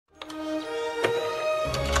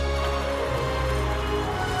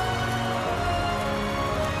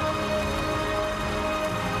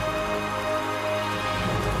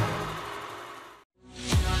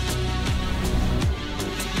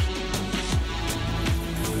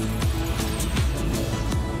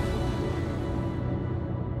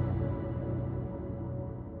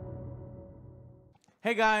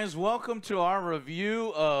Hey guys, welcome to our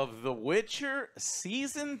review of The Witcher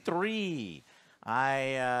Season 3.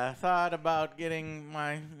 I thought about getting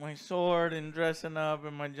my sword and dressing up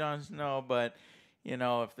in my Jon Snow, but,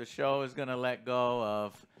 if the show is going to let go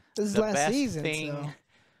of This is the last best season, thing,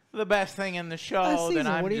 so the best thing in the last show, then season.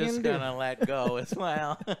 I'm What are you just gonna going do? to let go as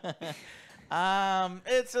well.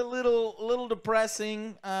 It's a little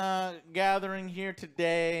depressing gathering here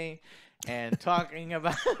today and talking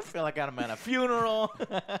about. I feel like I'm at a funeral.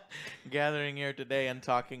 Gathering here today and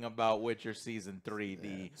talking about Witcher season 3,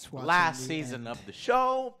 the just watching last the season end. of the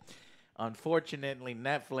show. Unfortunately,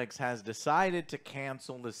 Netflix has decided to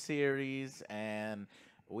cancel the series, and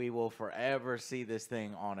we will forever see this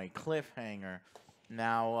thing on a cliffhanger.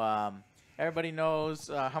 Now, everybody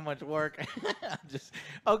knows how much work. Just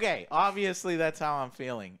okay. Obviously, that's how I'm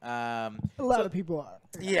feeling. A lot of people are.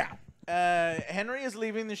 Yeah. Henry is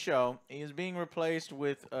leaving the show. He is being replaced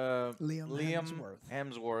with Liam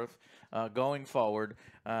Hemsworth going forward.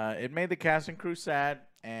 It made the cast and crew sad,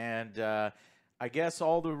 and I guess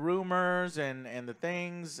all the rumors and the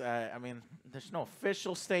things. I mean, there's no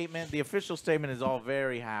official statement. The official statement is all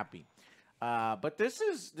very happy, but this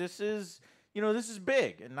is this is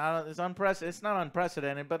big and it's not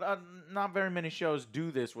unprecedented, but not very many shows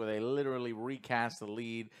do this where they literally recast the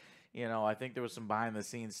lead. I think there was some behind the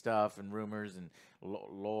scenes stuff and rumors, and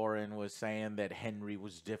Lauren was saying that Henry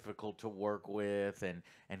was difficult to work with and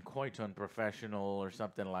quite unprofessional or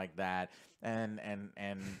something like that. And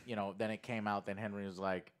then it came out that Henry was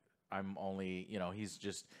like, I'm only, he's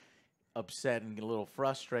just upset and a little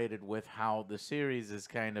frustrated with how the series is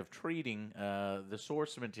kind of treating the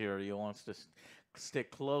source material. He wants to stick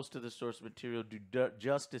close to the source material, do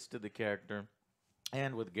justice to the character.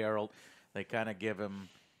 And with Geralt, they kind of give him,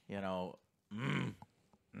 mm,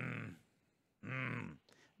 mm, mm.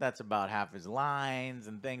 That's about half his lines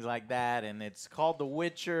and things like that. And it's called The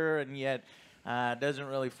Witcher, and yet doesn't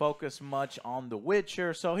really focus much on The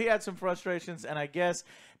Witcher. So he had some frustrations, and I guess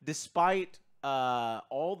despite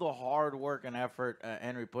all the hard work and effort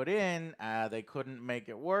Henry put in, they couldn't make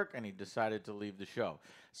it work, and he decided to leave the show.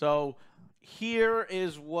 So here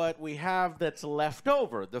is what we have that's left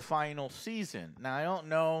over, the final season. Now, I don't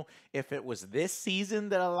know if it was this season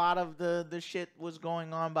that a lot of the shit was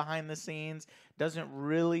going on behind the scenes. Doesn't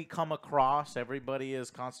really come across. Everybody is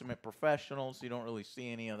consummate professionals. You don't really see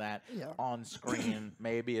any of that on screen.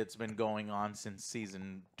 Maybe it's been going on since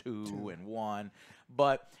season 2 and 1.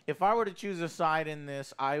 But if I were to choose a side in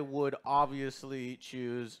this, I would obviously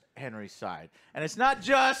choose Henry's side. And it's not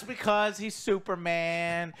just because he's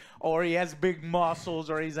Superman, or he has big muscles,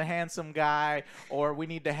 or he's a handsome guy, or we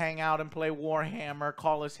need to hang out and play Warhammer,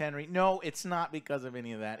 call us Henry. No, it's not because of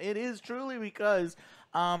any of that. It is truly because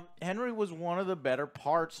Henry was one of the better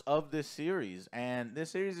parts of this series. And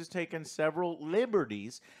this series has taken several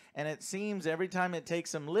liberties, and it seems every time it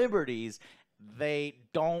takes some liberties, they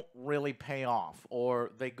don't really pay off,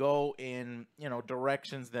 or they go in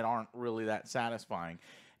directions that aren't really that satisfying.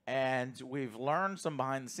 And we've learned some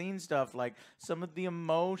behind the scenes stuff, like some of the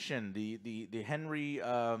emotion. The Henry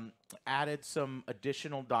added some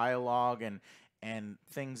additional dialogue and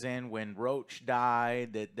things in when Roach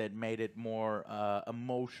died that made it more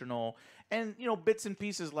emotional, and bits and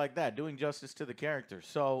pieces like that, doing justice to the character.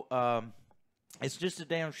 So it's just a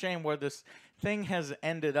damn shame where this thing has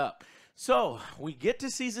ended up. So we get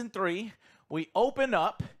to season 3, we open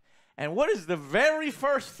up, and what is the very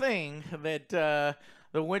first thing that The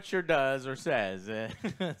Witcher does or says?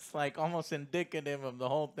 It's like almost indicative of the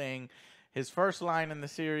whole thing. His first line in the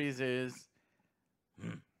series is,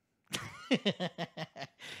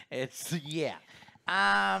 it's, yeah.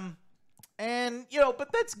 And,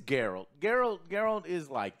 but that's Geralt. Geralt is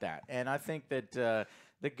like that. And I think that the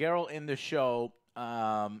Geralt in the show,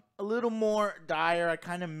 a little more dire. I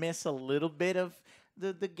kind of miss a little bit of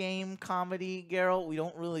the game comedy Geralt. We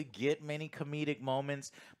don't really get many comedic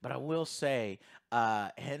moments, but I will say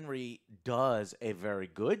Henry does a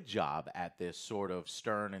very good job at this sort of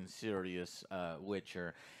stern and serious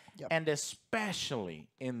Witcher, and especially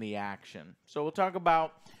in the action. So we'll talk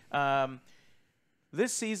about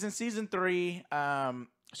this season. Season 3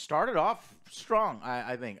 started off strong,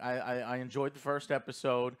 I think. I enjoyed the first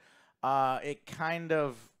episode. It kind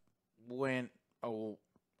of went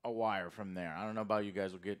a wire from there. I don't know about you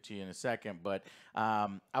guys. We'll get to you in a second. But I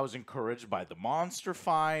was encouraged by the monster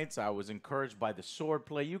fights. I was encouraged by the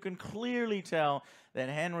swordplay. You can clearly tell that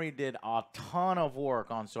Henry did a ton of work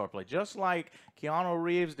on swordplay. Just like Keanu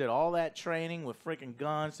Reeves did all that training with freaking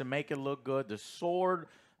guns to make it look good. The sword,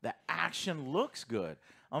 the action looks good.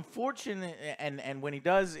 Unfortunately, and when he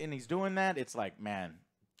does, and he's doing that, it's like, man,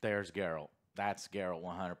 there's Geralt. That's Geralt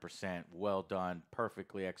 100%. Well done.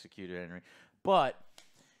 Perfectly executed, Henry. But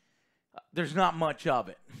there's not much of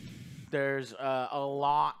it. There's a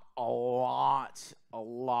lot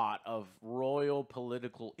of royal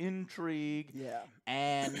political intrigue. Yeah.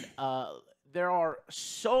 And there are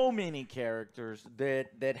so many characters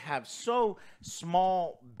that have so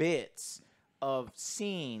small bits of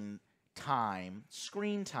scene time,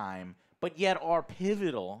 screen time, but yet are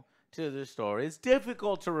pivotal to the story. It's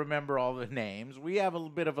difficult to remember all the names. We have a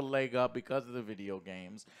little bit of a leg up because of the video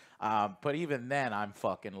games. But even then, I'm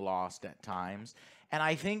fucking lost at times. And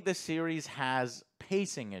I think the series has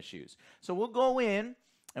pacing issues. So we'll go in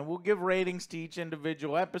and we'll give ratings to each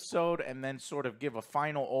individual episode and then sort of give a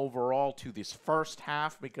final overall to this first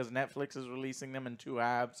half because Netflix is releasing them in 2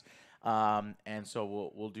 halves. And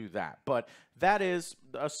so we'll do that. But that is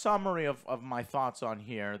a summary of my thoughts on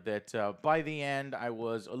here that by the end I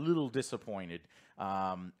was a little disappointed.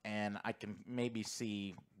 And I can maybe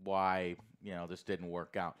see why, this didn't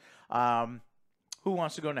work out. Who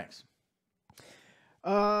wants to go next?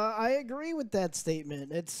 I agree with that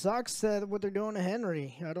statement. It sucks that what they're doing to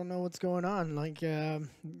Henry. I don't know what's going on.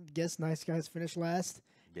 Guess Nice Guys finished last.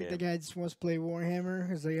 Yeah. The guy just wants to play Warhammer.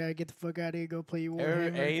 He's like, get the fuck out of here, go play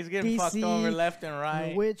Warhammer. Hey, he's getting fucked over left and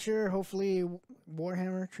right. The Witcher, hopefully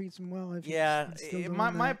Warhammer treats him well.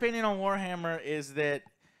 My opinion on Warhammer is that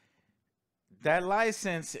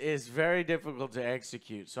license is very difficult to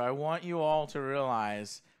execute. So I want you all to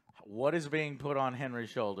realize what is being put on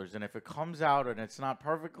Henry's shoulders. And if it comes out and it's not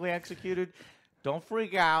perfectly executed, don't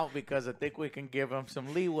freak out because I think we can give him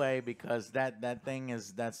some leeway because that thing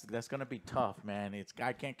is that's going to be tough, man.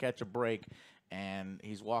 Guy can't catch a break, and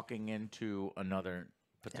he's walking into another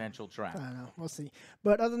potential trap. I don't know. We'll see.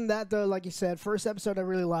 But other than that, though, like you said, first episode I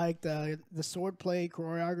really liked. The sword play,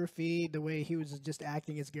 choreography, the way he was just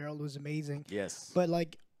acting as Geralt was amazing. Yes. But,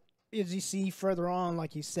 as you see further on,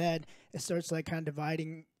 like you said, it starts, kind of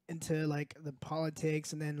dividing into the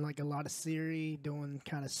politics and then a lot of Ciri doing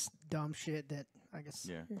kind of dumb shit that I guess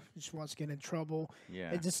just wants to get in trouble.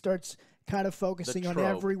 Yeah. It just starts kind of focusing on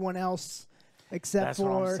everyone else except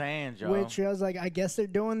for what I'm saying, Joe. Which I was like, I guess they're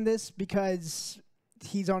doing this because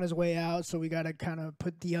he's on his way out, so we got to kind of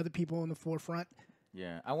put the other people in the forefront.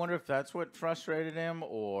 Yeah, I wonder if that's what frustrated him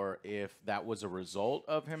or if that was a result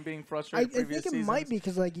of him being frustrated previous seasons. I think it might be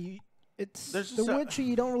because it's The Witcher,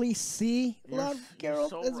 you don't really see a lot of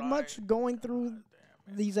Geralt as much going through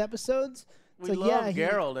these episodes. We love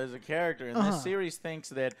Geralt as a character, and this series thinks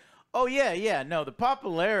that, the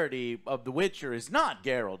popularity of The Witcher is not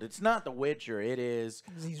Geralt. It's not The Witcher. It is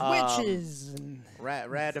these witches and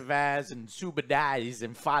Radavaz and Subadais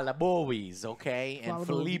and Falabobis, okay? And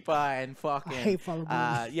Philippa and fucking... I hate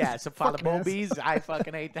Falabobis. So Falabobis, I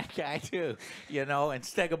fucking hate that guy too, and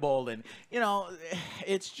Stegabold. And,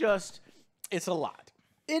 it's a lot.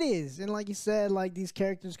 It is. And like you said, these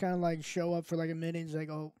characters kind of show up for a minute. It's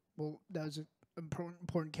oh, well, that was an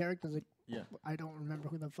important character. I don't remember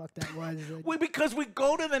who the fuck that was. Because we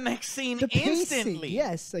go to the next scene instantly.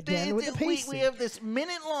 Yes, again with the pacing. We have this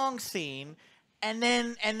minute-long scene, and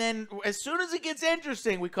then as soon as it gets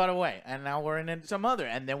interesting, we cut away, and now we're in some other,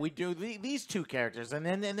 and then we do these 2 characters, and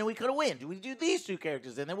then we cut away, and we do these 2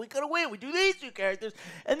 characters, and then we cut away, and we do these 2 characters,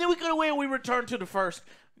 and then we cut away, and we return to the first.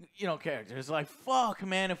 Characters. Fuck,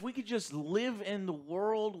 man, if we could just live in the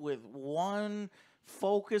world with one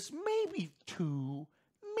focus, maybe 2,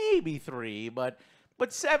 maybe 3, but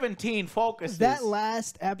 17 focuses. That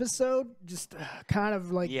last episode just kind of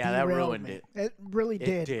that ruined me. It really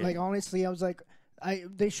did. Honestly, I was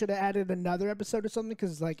they should have added another episode or something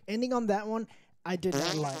because ending on that one, I did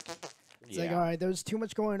not like. It's all right, there was too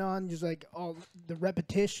much going on. Just all the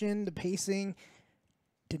repetition, the pacing.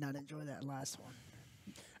 Did not enjoy that last one.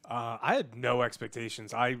 I had no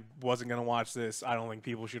expectations. I wasn't going to watch this. I don't think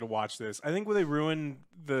people should have watched this. I think they ruined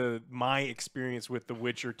my experience with the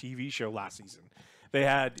Witcher TV show last season. They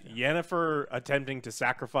had Yennefer attempting to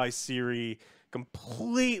sacrifice Ciri,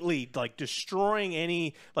 completely destroying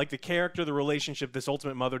any the character, the relationship, this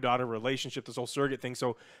ultimate mother-daughter relationship, this whole surrogate thing.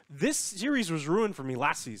 So this series was ruined for me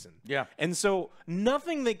last season. Yeah. And so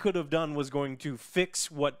nothing they could have done was going to fix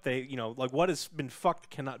what they, what has been fucked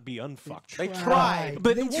cannot be unfucked. They tried.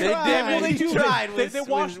 But they tried. They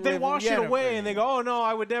wash it away Yennefer. And they go, oh no,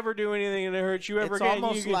 I would never do anything to hurt you ever again.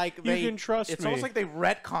 Almost you can trust me. It's almost like they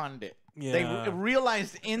retconned it. Yeah. They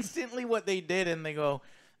realized instantly what they did, and they go,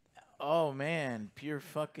 oh, man, pure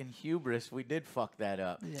fucking hubris. We did fuck that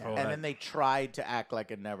up. Yeah. And then they tried to act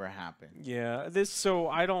like it never happened. Yeah. So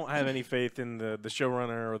I don't have any faith in the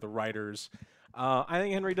showrunner or the writers. I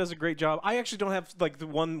think Henry does a great job. I actually don't have, the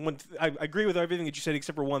one I agree with everything that you said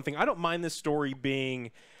except for one thing. I don't mind this story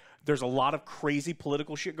being there's a lot of crazy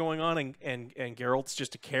political shit going on, and Geralt's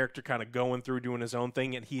just a character kind of going through doing his own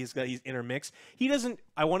thing, and he's intermixed. He doesn't.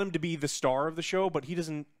 I want him to be the star of the show, but he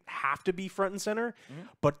doesn't have to be front and center.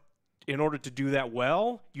 But in order to do that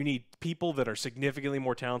well, you need people that are significantly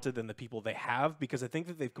more talented than the people they have, because I think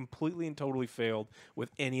that they've completely and totally failed with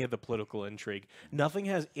any of the political intrigue. Nothing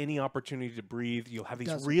has any opportunity to breathe. You'll have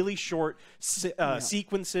these really short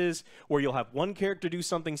sequences where you'll have one character do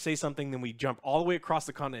something, say something, then we jump all the way across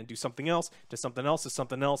the continent and do something else, to something else, to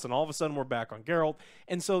something else, and all of a sudden we're back on Geralt.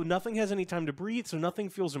 And so nothing has any time to breathe, so nothing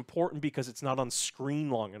feels important because it's not on screen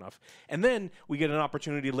long enough. And then we get an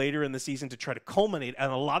opportunity later in the season to try to culminate,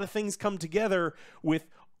 and a lot of things come together with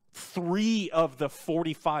 3 of the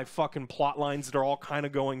 45 fucking plot lines that are all kind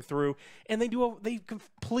of going through, and they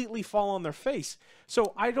completely fall on their face.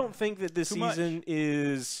 So I don't think that this season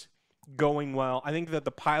is going well. I think that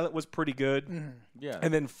the pilot was pretty good. Yeah.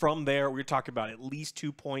 And then from there, we're talking about at least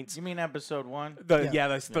 2 points. You mean episode 1? That's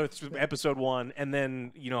episode 1. And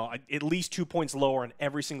then, at least 2 points lower in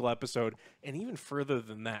every single episode, and even further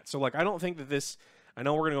than that. So, I don't think that this... I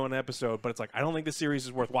know we're going to go on an episode, but it's I don't think the series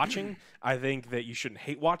is worth watching. I think that you shouldn't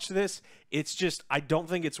hate watch this. It's just, I don't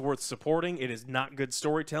think it's worth supporting. It is not good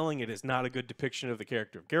storytelling. It is not a good depiction of the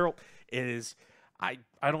character of Geralt. It is, I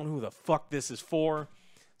don't know who the fuck this is for.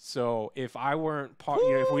 So if I weren't part,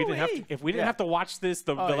 if we didn't have to watch this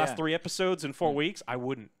the last 3 episodes in 4 weeks, I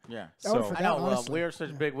wouldn't. Yeah. So I know we're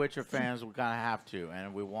such big Witcher fans, we kind of have to,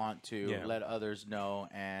 and we want to let others know.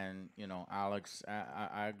 And Alex,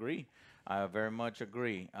 I agree. I very much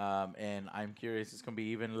agree. And I'm curious, it's going to be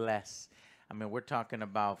even less. I mean, we're talking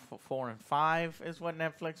about 4 and 5 is what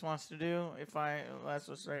Netflix wants to do. Let's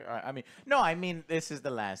just say, I mean, this is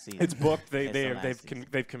the last season. It's booked.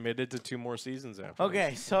 They've committed to 2 more seasons after.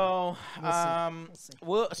 Okay, so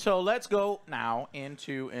so let's go now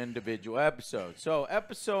into individual episodes. So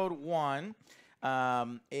episode 1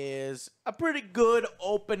 is a pretty good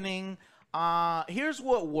opening. Here's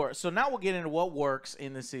what works. So now we'll get into what works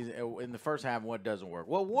in the season, in the first half, and what doesn't work.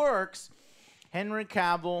 What works, Henry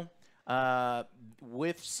Cavill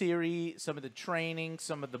with Ciri, some of the training,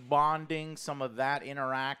 some of the bonding, some of that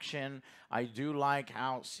interaction. I do like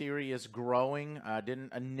how Ciri is growing. I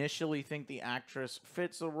didn't initially think the actress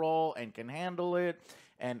fits the role and can handle it.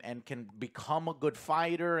 And can become a good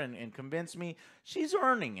fighter and convince me. She's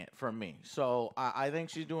earning it for me. So I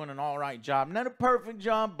think she's doing an all right job. Not a perfect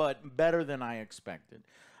job, but better than I expected.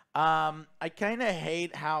 I kind of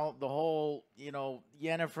hate how the whole,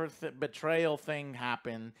 Yennefer betrayal thing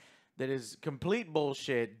happened. That is complete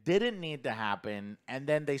bullshit. Didn't need to happen. And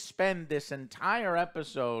then they spend this entire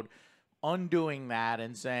episode undoing that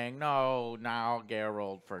and saying, no, now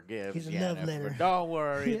Geralt forgives He's a love letter. Don't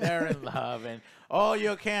worry, they're in love. And, oh,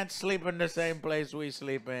 you can't sleep in the same place we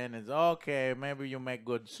sleep in. It's okay, maybe you make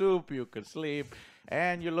good soup, you could sleep.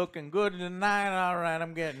 And you're looking good tonight. All right,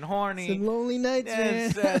 I'm getting horny. Some lonely nights,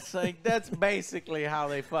 man. That's basically how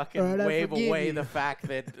they fucking wave away the fact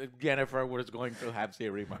that Yennefer was going to have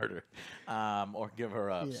Ciri murdered or give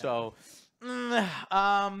her up. Yeah. So,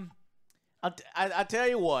 I'll tell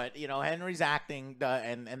you what, Henry's acting,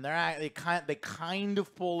 and they kind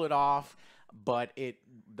of pull it off, but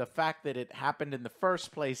the fact that it happened in the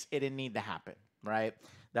first place, it didn't need to happen, right?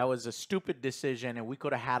 That was a stupid decision, and we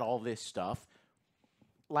could have had all this stuff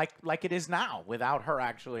like it is now without her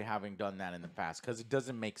actually having done that in the past, because it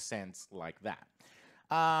doesn't make sense like that.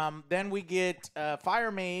 Then we get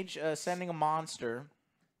Fire Mage sending a monster,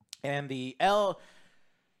 and the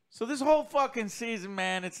So this whole fucking season,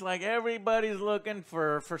 man, it's like everybody's looking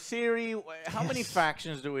for Ciri. How many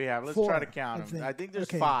factions do we have? Let's 4, try to count them. I think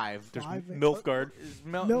there's 5. There's Nilfgaard.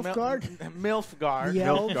 Nilfgaard? Nilfgaard. Yeah.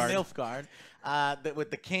 Nilfgaard.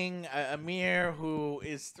 With the king, Emhyr, who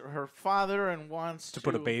is her father and wants to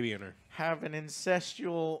put a baby in her. Have an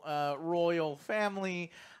incestual royal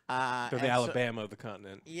family. They're the Alabama of the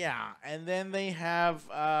continent. Yeah. And then they have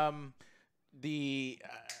the...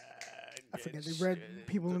 I forget, the red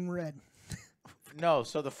people in red. No,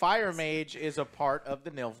 so the Fire Mage is a part of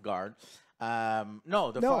the Nilfgaard.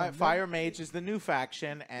 Fire Mage is the new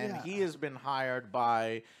faction, and he has been hired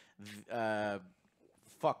by,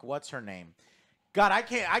 what's her name? God, I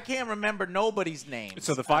can't remember nobody's name.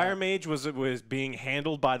 So the Fire Mage was being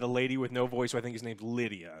handled by the lady with no voice, who I think is named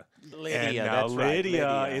Lydia. And now that's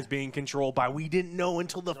Lydia is being controlled by we didn't know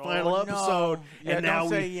until the final episode. Yeah, and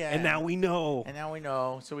now we know. And now we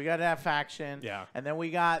know. So we got that faction. Yeah. And then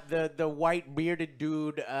we got the white bearded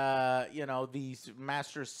dude, these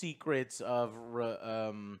master secrets of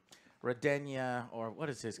Redenia, or what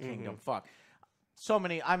is his kingdom? Fuck. So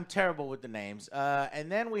many. I'm terrible with the names.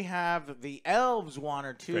 And then we have the elves, one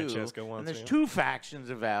or two. Francesca wants and there's to. two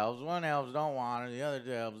factions of elves. One elves don't want it, the other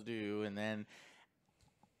elves do. And then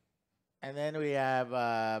we have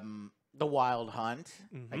the Wild Hunt,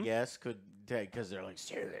 I guess, could take, because they're like,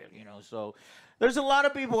 you know. So there's a lot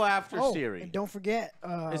of people after Ciri. And don't forget.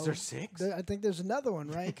 Is there 6? I think there's another one,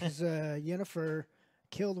 right? Because Yennefer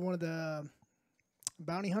killed one of the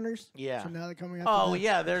bounty hunters. Yeah. So now they're coming after them.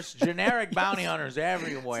 Yeah, there's generic bounty hunters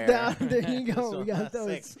everywhere. There you go. So we got that's those.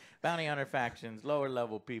 6 bounty hunter factions, lower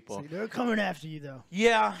level people. See, they're coming after you, though.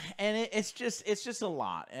 Yeah, and it's just a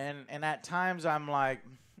lot. And at times I'm like,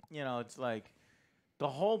 you know, it's like the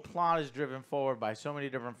whole plot is driven forward by so many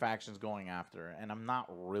different factions going after her, and I'm not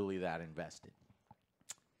really that invested.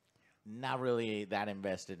 Not really that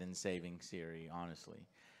invested in saving Ciri, honestly.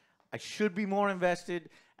 I should be more invested,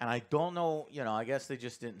 and I don't know, you know, I guess they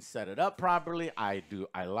just didn't set it up properly. I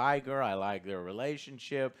like her. I like their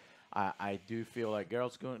relationship. I do feel like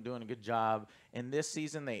Geralt's doing a good job. In this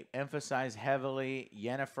season, they emphasize heavily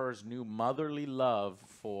Yennefer's new motherly love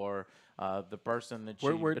for the person that she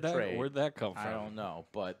betrayed. Where'd that come from? I don't know,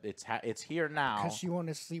 but it's here now. Because she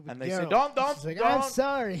wanted to sleep with And they Geralt. say, don't, She's like, don't. I'm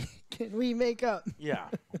sorry. Can we make up? Yeah,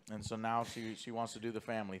 and so now she wants to do the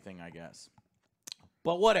family thing, I guess.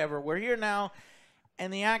 But whatever, we're here now,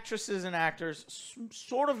 and the actresses and actors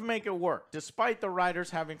sort of make it work, despite the writers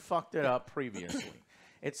having fucked it up previously.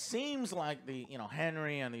 It seems like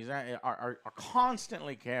Henry and these are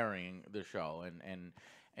constantly carrying the show, and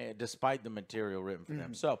despite the material written for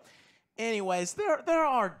them. So, anyways, there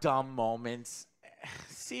are dumb moments.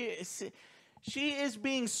 She is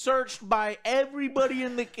being searched by everybody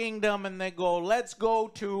in the kingdom, and they go, "Let's go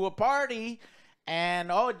to a party." And,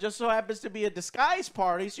 it just so happens to be a disguise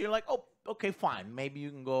party. So you're like, oh, okay, fine. Maybe you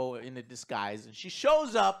can go in a disguise. And she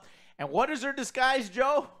shows up. And what is her disguise,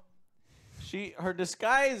 Joe? Her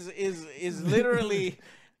disguise is literally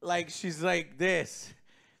like she's like this.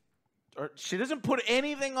 Or she doesn't put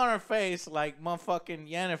anything on her face like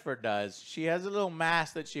motherfucking Yennefer does. She has a little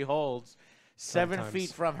mask that she holds 7 feet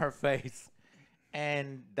from her face.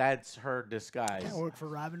 And that's her disguise. That worked for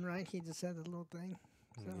Robin, right? He just had the little thing.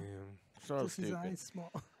 So. Yeah. So Just his stupid. eyes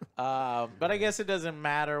small. But I guess it doesn't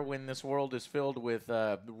matter when this world is filled with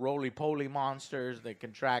roly-poly monsters that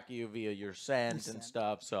can track you via your scent and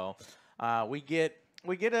stuff. So we get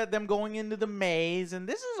them going into the maze, and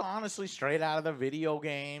this is honestly straight out of the video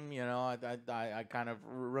game. You know, I kind of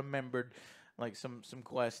remembered like some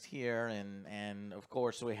quest here, and of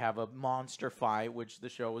course we have a monster fight, which the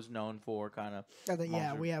show is known for. Kind of.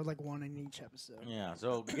 Yeah, we have like one in each episode. Yeah,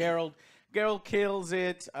 so Geralt kills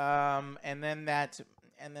it, and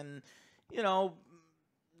then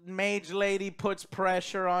Mage Lady puts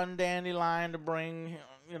pressure on Dandelion to bring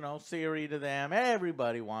Ciri to them.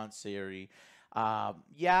 Everybody wants Ciri.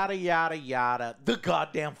 Yada yada yada. The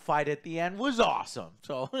goddamn fight at the end was awesome.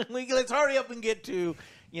 So let's hurry up and get to.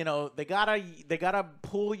 They gotta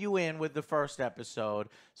pull you in with the first episode,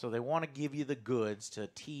 so they want to give you the goods to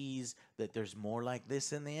tease that there's more like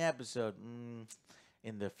this in the episode.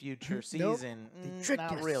 In the future season,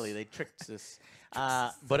 not really. They tricked us,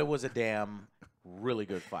 but it was a damn really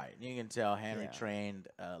good fight. You can tell Henry trained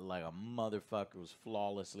like a motherfucker. Was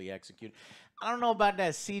flawlessly executed. I don't know about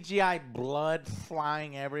that CGI blood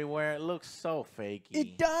flying everywhere. It looks so fakey.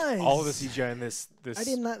 It does. All the CGI in this. I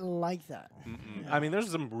did not like that. I mean,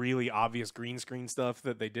 there's some really obvious green screen stuff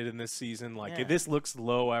that they did in this season. Like this looks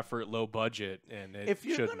low effort, low budget, and if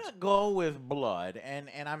you're gonna go with blood, and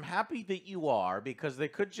I'm happy that you are, because they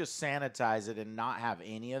could just sanitize it and not have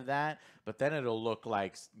any of that, but then it'll look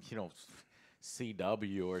like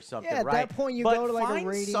CW or something, at right? that point you but go to like find a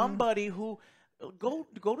rating. somebody who. Go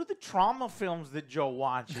to the trauma films that Joe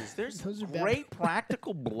watches. There's great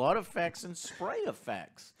practical blood effects and spray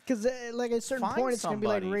effects. Because like at a certain point, it's gonna be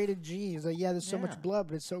like rated G. It's like there's so Yeah. much blood,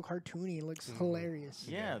 but it's so cartoony. It looks hilarious.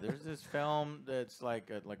 Yeah, there's this film that's like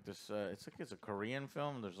this. It's a Korean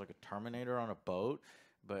film. There's like a Terminator on a boat,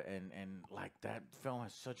 but and like that film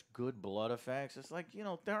has such good blood effects. It's like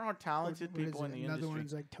there are talented What is people in it? the Another industry.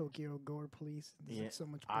 one's like Tokyo Gore Police. There's like so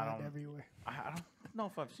much I blood don't- everywhere. I don't know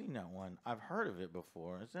if I've seen that one. I've heard of it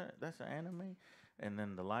before. That's an anime, and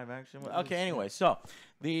then the live action one. Okay, anyway, so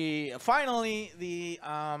finally the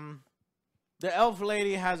elf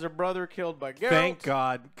lady has her brother killed by Geralt. Thank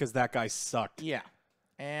God, because that guy sucked. Yeah,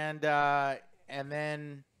 and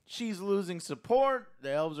then she's losing support.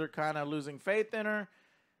 The elves are kind of losing faith in her.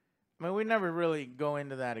 I mean, we never really go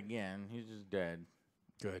into that again. He's just dead.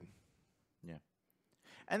 Good.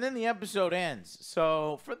 And then the episode ends.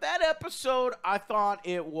 So for that episode, I thought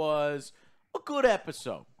it was a good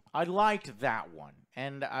episode. I liked that one.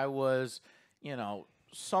 And I was,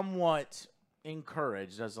 somewhat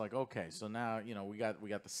encouraged. I was like, okay, so now we got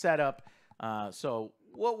the setup. So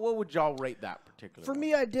what would y'all rate that particular? For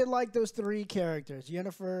me, I did like those three characters: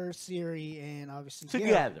 Yennefer, Ciri, and obviously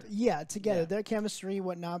together. Geralt. Yeah, together. Their chemistry,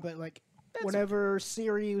 whatnot. But like, whenever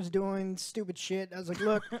Ciri was doing stupid shit, I was like,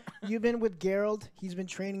 look, you've been with Geralt. He's been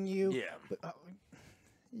training you. Yeah. But,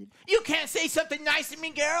 you can't say something nice to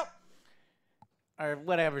me, Geralt. Or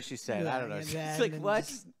whatever she said. I don't know. She's like,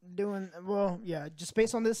 what? Just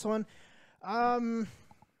based on this one, I'm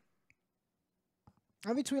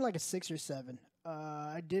between like a 6 or 7.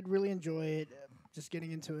 I did really enjoy it, just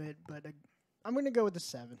getting into it, but I'm gonna go with the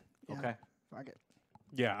 7. Yeah, okay. Fuck it.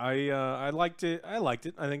 Yeah, I liked it. I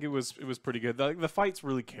think it was pretty good. The fights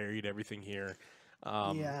really carried everything here.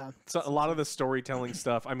 So a lot of the storytelling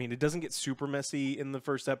stuff. I mean, it doesn't get super messy in the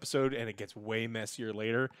first episode, and it gets way messier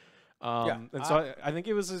later. And so I think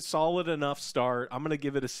it was a solid enough start. I'm gonna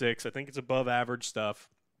give it a 6. I think it's above average stuff,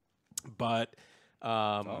 but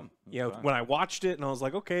when I watched it and I was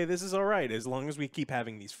like, okay, this is all right as long as we keep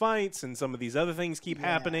having these fights and some of these other things keep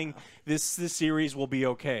happening. This series will be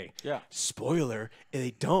okay. Yeah. Spoiler: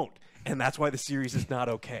 they don't, and that's why the series is not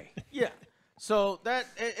okay. Yeah. So that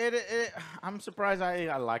I'm surprised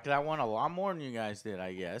I liked that one a lot more than you guys did,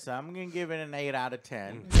 I guess. I'm gonna give it an 8 out of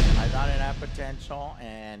 10. I thought it had potential,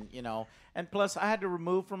 and and plus I had to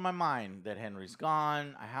remove from my mind that Henry's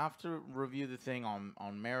gone. I have to review the thing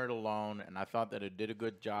on merit alone, and I thought that it did a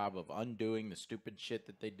good job of undoing the stupid shit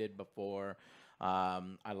that they did before.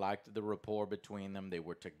 I liked the rapport between them. They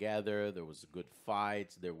were together. There was good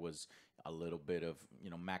fights. There was a little bit of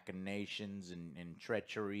machinations and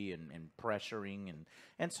treachery and pressuring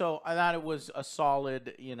and so I thought it was a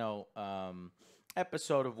solid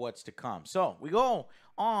episode of what's to come. So we go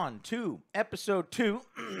on to episode 2,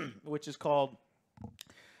 which is called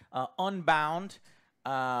Unbound,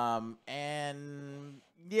 and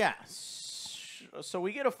so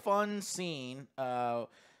we get a fun scene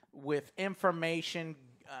with information.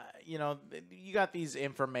 You got these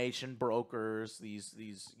information brokers, these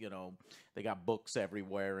they got books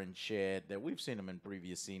everywhere and shit that we've seen them in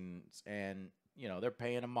previous scenes, and they're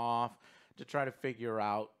paying them off to try to figure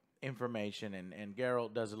out information, and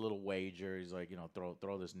Geralt does a little wager. He's like,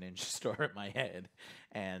 throw this ninja star at my head,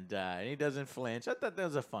 and he doesn't flinch. I thought that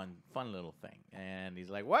was a fun little thing, and he's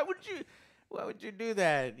like, why would you do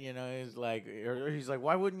that? He's like,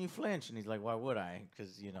 why wouldn't you flinch? And he's like, why would I?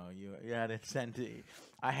 Because, you had incentive.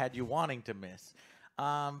 I had you wanting to miss.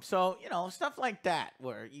 So, stuff like that,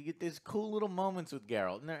 where you get these cool little moments with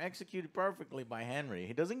Geralt, and they're executed perfectly by Henry.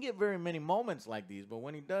 He doesn't get very many moments like these, but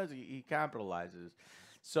when he does, he capitalizes.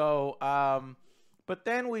 So, but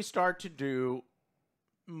then we start to do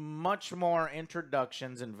much more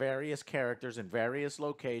introductions and various characters in various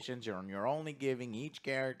locations. You're only giving each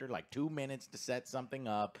character like 2 minutes to set something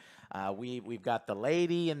up. We've got the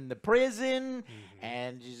lady in the prison,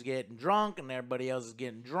 and she's getting drunk, and everybody else is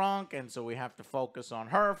getting drunk, and so we have to focus on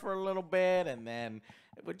her for a little bit, and then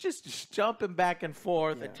we're just jumping back and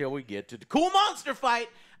forth until we get to the cool monster fight.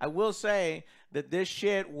 I will say that this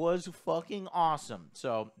shit was fucking awesome.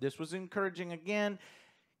 So this was encouraging again.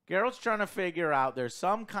 Geralt's trying to figure out there's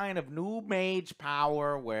some kind of new mage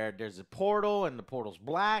power where there's a portal and the portal's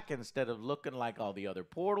black instead of looking like all the other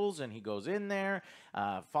portals, and he goes in there,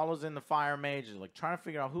 follows in the fire mage, is like trying to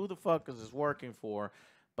figure out who the fuck is this working for,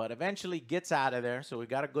 but eventually gets out of there. So we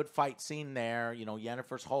got a good fight scene there.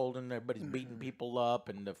 Yennefer's holding, everybody's beating people up,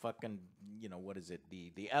 and the fucking, what is it?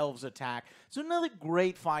 The elves attack. So another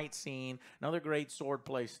great fight scene, another great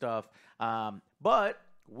swordplay stuff. But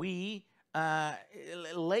we...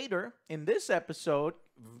 later in this episode,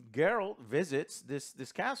 Geralt visits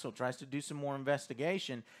this castle, tries to do some more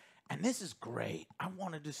investigation, and this is great. I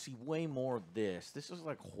wanted to see way more of this. This is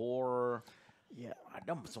like horror. Yeah, I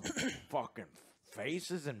done some fucking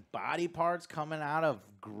faces and body parts coming out of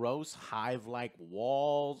gross hive-like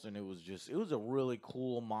walls, and it was a really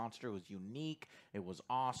cool monster. It was unique. It was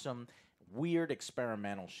awesome. Weird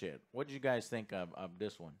experimental shit. What did you guys think of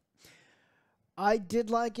this one? I did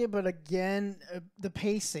like it, but again, the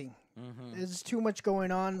pacing. There's too much going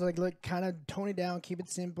on. Like kind of tone it down, keep it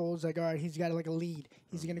simple. It's like, all right, he's got like a lead.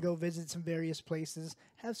 He's gonna go visit some various places,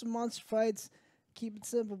 have some monster fights, keep it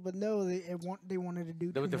simple. But no, they wanted to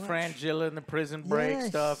do the Frangilla and the prison break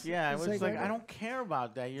stuff. Yeah, it was like I don't care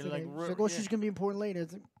about that. You're like, she's gonna be important later.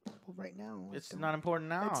 It's like, well, right now, it's not important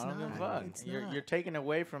now. I don't give a fuck. You're taking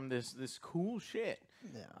away from this cool shit.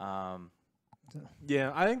 Yeah. So.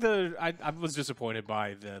 Yeah, I think I was disappointed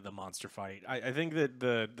by the monster fight. I think that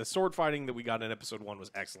the sword fighting that we got in episode 1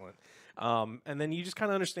 was excellent. And then you just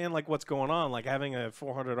kind of understand like what's going on, like having a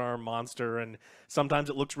 400-arm monster, and sometimes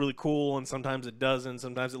it looks really cool, and sometimes it doesn't.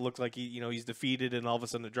 Sometimes it looks like he's defeated, and all of a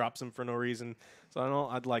sudden it drops him for no reason. So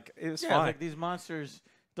it's fine. Like these monsters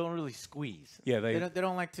don't really squeeze. Yeah, they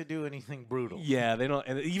don't like to do anything brutal. Yeah, they don't.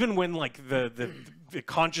 And even when like the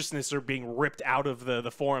consciousness are being ripped out of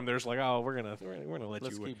the form, there's like, oh, we're gonna let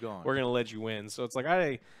Let's you keep going. We're gonna let you win. So it's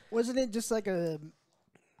like wasn't it just like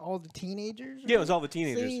all the teenagers? Yeah, it was all the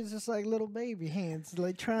teenagers. See, it's just like little baby hands,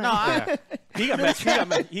 like trying. No, he got messed.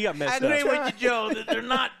 He got messed I up. agree with you, Joe. That they're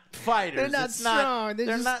not fighters. They're not strong.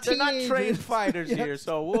 They're not trained fighters here.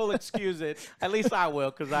 So we'll excuse it. At least I will,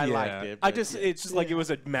 because I liked it. It's just like it was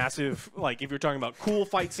a massive, like if you're talking about cool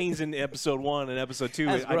fight scenes in episode 1 and episode 2.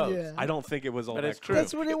 That's gross. I don't think it was all but that it's true.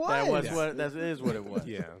 That's what it was. That is what it was.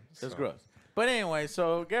 Yeah, It's gross. But anyway,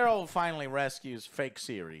 so Geralt finally rescues fake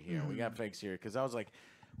Ciri here. We got fake Ciri because I was like,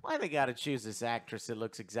 why they got to choose this actress that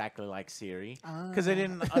looks exactly like Ciri? Because I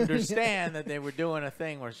didn't understand that they were doing a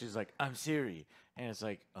thing where she's like, I'm Ciri. And it's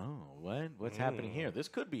like, oh, what? What's happening here? This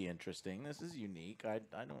could be interesting. This is unique. I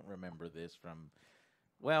don't remember this from...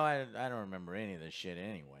 Well, I don't remember any of this shit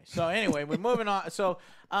anyway. So anyway, we're moving on. So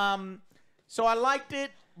I liked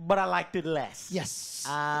it, but I liked it less. Yes.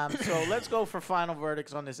 So let's go for final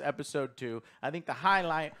verdicts on this episode 2. I think the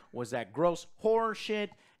highlight was that gross horror shit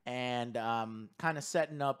and kind of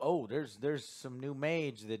setting up. Oh, there's some new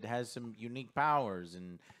mage that has some unique powers,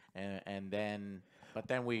 and then. But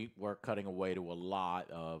then we were cutting away to a lot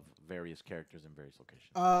of various characters in various locations.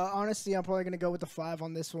 Honestly, I'm probably going to go with the 5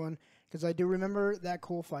 on this one because I do remember that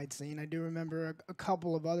cool fight scene. I do remember a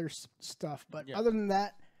couple of other stuff. But other than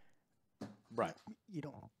that, right, you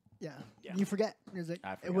don't. Yeah. You forget.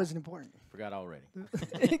 It wasn't important. Forgot already.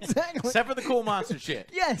 Exactly. Except for the cool monster shit.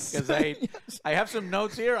 Yes. Because I have some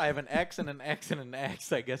notes here. I have an X and an X and an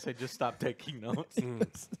X. I guess I just stopped taking notes.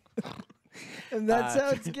 And that's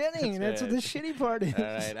how it's getting. That's what the shitty part is. All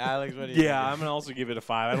right, Alex, what do you think? I'm going to also give it a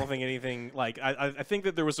 5. I don't think anything, like, I think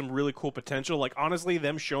that there was some really cool potential. Like, honestly,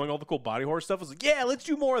 them showing all the cool body horror stuff was like, yeah, let's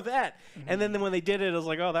do more of that. And then when they did it, I was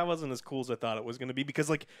like, oh, that wasn't as cool as I thought it was going to be. Because,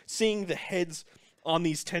 like, seeing the heads on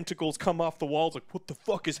these tentacles come off the walls, like, what the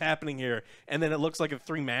fuck is happening here? And then it looks like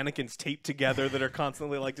 3 mannequins taped together that are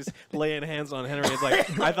constantly, like, just laying hands on Henry. It's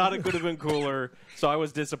like, I thought it could have been cooler, so I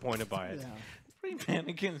was disappointed by it. Yeah. 3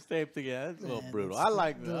 mannequins taped together. That's a little brutal. I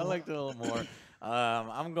liked it a little more. I'm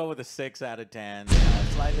going to go with a 6 out of 10.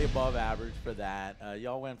 Slightly above average for that.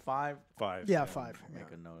 Y'all went 5? 5. Yeah, 5. Make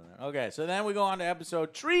a note of that. Okay, so then we go on to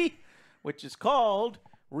episode 3, which is called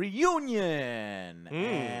Reunion.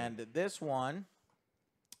 And this one,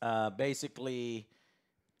 basically,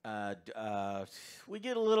 we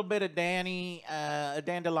get a little bit of Danny,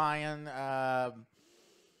 Dandelion,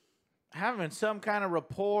 having some kind of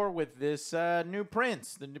rapport with this new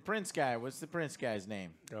prince, the new prince guy. What's the prince guy's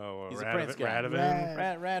name? Oh, he's a prince guy.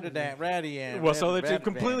 Radavan. Radian. Well, so they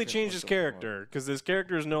completely changed his character because this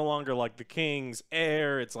character is no longer like the king's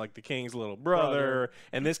heir. It's like the king's little brother.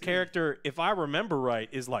 And this character, if I remember right,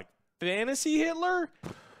 is like fantasy Hitler.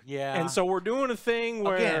 Yeah. And so we're doing a thing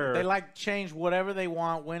where... Again, they like change whatever they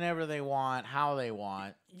want, whenever they want, how they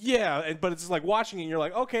want. Yeah, but it's like watching it and you're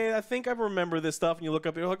like, okay, I think I remember this stuff. And you look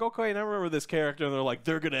up and you're like, okay, and I remember this character. And they're like,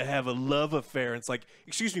 they're going to have a love affair. And it's like,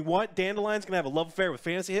 excuse me, what? Dandelion's going to have a love affair with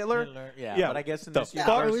Fantasy Hitler? Yeah, but I guess in this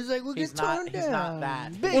universe, universe, like, we'll he's not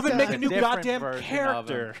that. Well, then make a new different goddamn version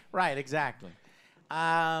character. Right, exactly.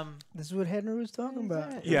 This is what Henry was talking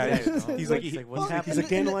about. Yeah, he's like, what's happening? He's like,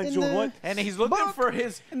 Dandelion's doing what? And he's looking for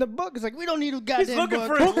his... In the book, it's like, we don't need a goddamn He's looking book.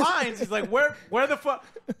 for his lines. He's like, where the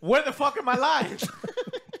fuck are my lines?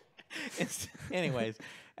 Anyways,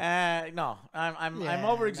 no, I'm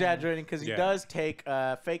over exaggerating because he does take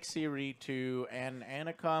fake Ciri to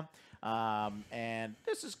Annika, and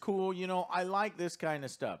this is cool. You know, I like this kind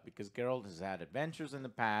of stuff because Geralt has had adventures in the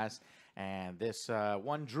past, and this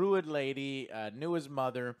one druid lady knew his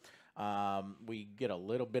mother. We get a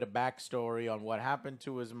little bit of backstory on what happened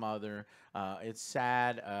to his mother. It's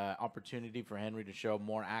sad. Opportunity for Henry to show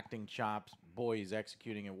more acting chops. Boy, he's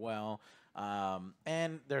executing it well.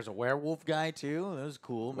 And there's a werewolf guy too. That was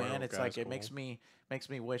cool, man. It's like it makes me makes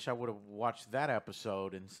me wish I would have watched that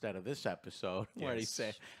episode instead of this episode where he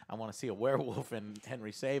said, I want to see a werewolf and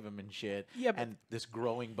Henry save him and shit. Yeah, and this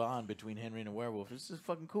growing bond between Henry and a werewolf. This is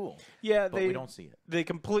fucking cool. Yeah, but we don't see it. They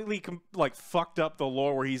completely like fucked up the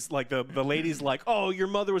lore where he's like the lady's like, oh, your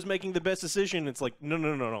mother was making the best decision. It's like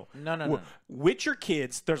no. Witcher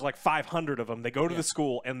kids, there's like 500 of them. They go to the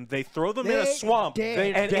school and they throw them in a swamp.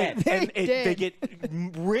 They get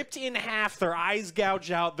ripped in half. Their eyes gouge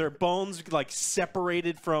out. Their bones like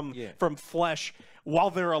separated from flesh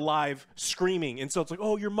while they're alive, screaming. And so it's like,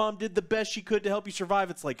 oh, your mom did the best she could to help you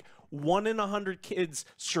survive. It's like 1 in 100 kids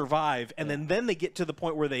survive, and then they get to the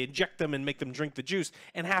point where they inject them and make them drink the juice,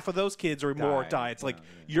 and half of those kids or more die. It's like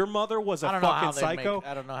your mother was a fucking psycho.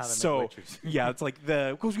 I don't know how they make witchers. Yeah, it's like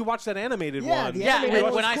because we watched that animated one.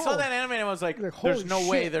 When I saw that animated, I was like, there's no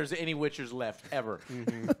way there's any witchers left ever.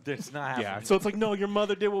 There's not happening. Yeah, so it's like, no, your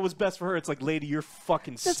mother did what was best for her. It's like, lady, you're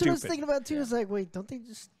fucking stupid. That's what I was thinking about too. It's like, wait, don't they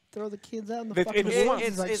just throw the kids out in the fucking swamp?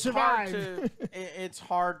 It's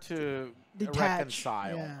hard to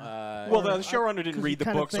reconcile. Yeah. Well, the showrunner didn't read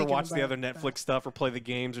the books or watch the other Netflix stuff or play the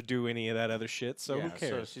games or do any of that other shit, so who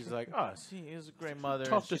cares? So she's like, oh, she is a great mother.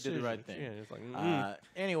 Tough and she did the right decision. thing. Yeah, it's like,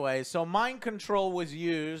 anyway, so mind control was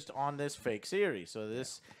used on this fake series. So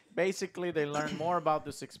this basically they learn more about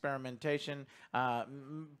this experimentation,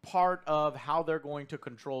 part of how they're going to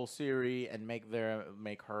control Siri and make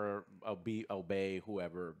her obey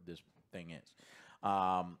whoever this thing is.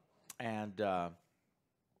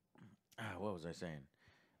 What was I saying?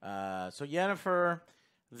 So Yennefer,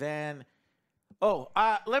 then...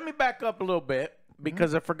 let me back up a little bit,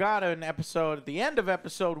 because I forgot at the end of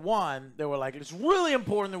episode 1, they were like, it's really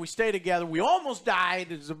important that we stay together. We almost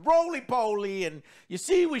died. It's a roly-poly, and you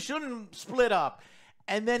see, we shouldn't split up.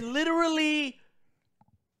 And then literally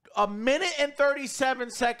a minute and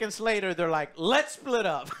 37 seconds later, they're like, let's split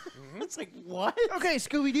up. It's like, what? Okay,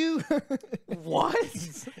 Scooby-Doo.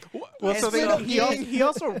 What? Well, so he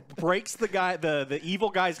also breaks the evil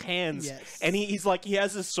guy's hands, and he's like, he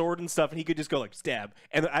has his sword and stuff, and he could just go like stab,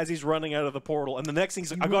 and as he's running out of the portal, and the next thing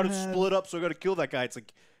he's like, I got to split up, so I got to kill that guy. It's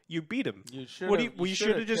like, you beat him. You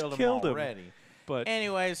should have just killed him already. But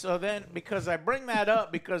anyway, so then because I bring that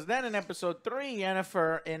up because then in episode 3,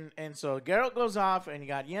 Yennefer and so Geralt goes off, and you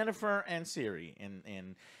got Yennefer and Ciri,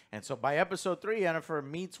 and so by episode 3, Yennefer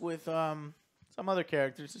meets with some other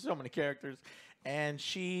characters. There's so many characters. And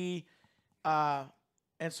she, and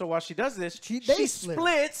so while she does this, she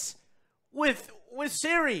splits with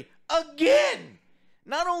Ciri again.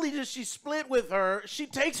 Not only does she split with her, she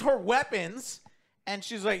takes her weapons and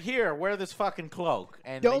she's like, "Here, wear this fucking cloak,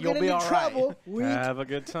 and you'll be all right. Have a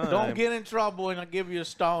good time. Don't get in trouble, and I'll give you a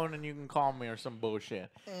stone, and you can call me or some bullshit."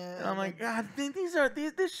 And I'm like, God,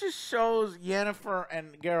 this just shows Yennefer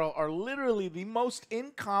and Geralt are literally the most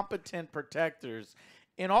incompetent protectors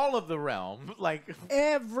in all of the realm. Like,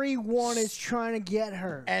 everyone is trying to get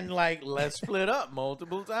her, and like, let's split up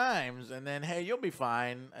multiple times, and then hey, you'll be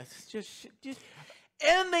fine. It's just.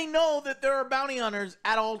 And they know that there are bounty hunters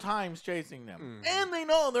at all times chasing them. And they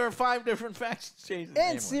know there are 5 different factions chasing them.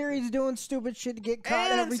 And Ciri's doing stupid shit to get caught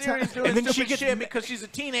every time. Ciri's doing stupid shit because she's a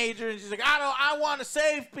teenager and she's like, I want to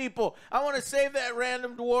save people. I want to save that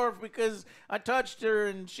random dwarf because I touched her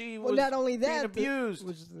and she was not only that, being abused.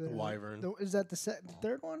 The wyvern. Is that the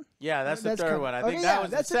third one? Yeah, that's the third one. I think that was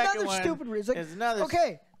the second one. That's another stupid reason.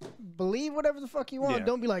 Okay. Believe whatever the fuck you want. Yeah.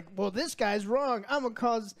 Don't be like, well, this guy's wrong. I'm gonna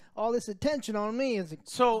cause all this attention on me. Like,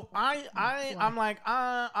 so I'm like,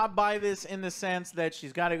 I buy this in the sense that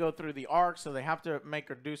she's got to go through the arc, so they have to make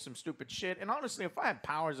her do some stupid shit. And honestly, if I had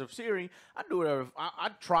powers of Ciri, I'd do whatever.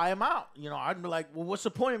 I'd try them out. You know, I'd be like, well, what's the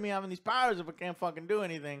point of me having these powers if I can't fucking do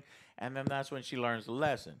anything? And then that's when she learns the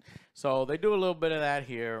lesson. So they do a little bit of that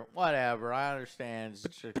here. Whatever. I understand.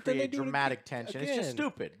 But create dramatic tension. It's just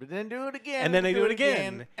stupid. But then do it again. And then they do it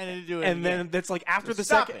again. And then do it again. And then that's like after the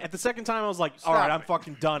second. At the second time, I was like, all right, I'm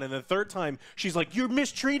fucking done. And the third time, she's like, you're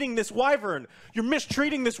mistreating this wyvern. You're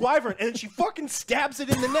mistreating this wyvern. And then she fucking stabs it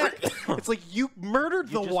in the neck. It's like, you murdered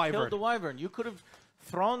the wyvern. You killed the wyvern. You could have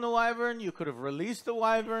thrown the wyvern. You could have released the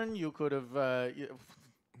wyvern. You could have...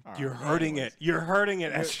 You're hurting it. You're hurting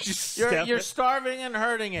it. You're starving and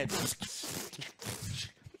hurting it.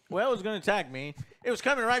 Well, it was going to attack me. It was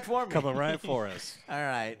coming right for me. Coming right for us. All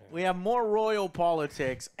right. We have more royal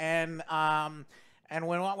politics. And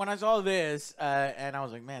when I saw this, and I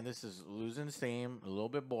was like, man, this is losing steam, a little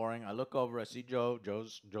bit boring. I look over, I see Joe.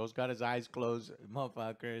 Joe's got his eyes closed.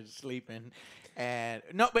 Motherfucker is sleeping. And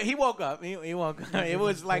no, but he woke up. He woke up. It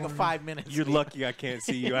was like a 5 minute sleep. You're lucky I can't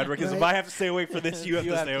see you, Edward, because if I have to stay awake for this, you have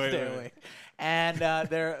to stay awake. And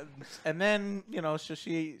then so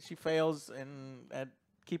she fails at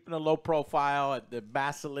keeping a low profile at the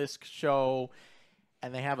Basilisk show.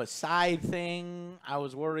 And they have a side thing. I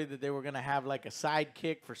was worried that they were going to have like a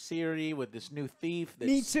sidekick for Ciri with this new thief.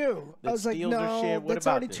 Me too. I was like, no, that's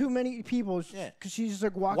already too many people. Because she's just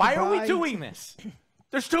like walking by. Why are we doing this?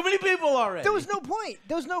 There's too many people already. There was no point.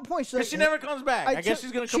 She's like, she never comes back. I guess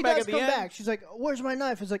she's going to come back at the end. She's like, where's my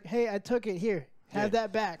knife? It's like, hey, I took it. Here. Have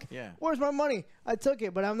that back. Yeah. Where's my money? I took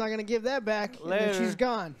it, but I'm not going to give that back. Later. And then she's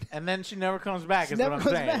gone. And then she never comes back. She is never what I'm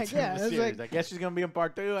comes saying. back. Yeah. It's like, I guess she's going to be in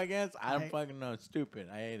part 2, I guess. I don't fucking know. It's stupid.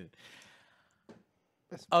 I hate it.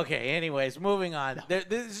 Okay, anyways, moving on.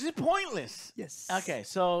 This is pointless. Yes. Okay,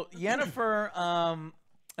 so Yennefer,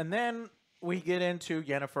 and then we get into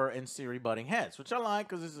Yennefer and Ciri butting heads, which I like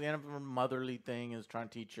because this is Yennefer's motherly thing, is trying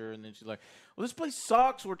to teach her, and then she's like, well, this place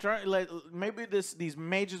sucks. We're trying, like, maybe these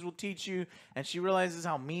mages will teach you, and she realizes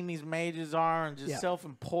how mean these mages are and just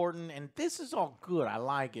self-important, and this is all good. I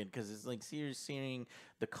like it because it's like Ciri's seeing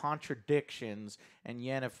the contradictions and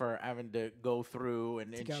Yennefer having to go through,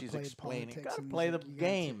 and she's explaining, gotta play the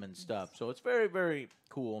game and stuff. So it's very, very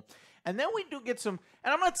cool. And then we do get some,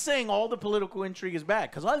 and I'm not saying all the political intrigue is bad,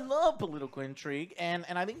 because I love political intrigue, and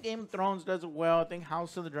I think Game of Thrones does it well. I think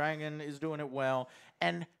House of the Dragon is doing it well.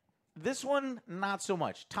 And this one, not so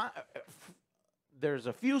much. There's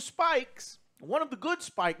a few spikes. One of the good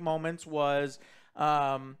spike moments was,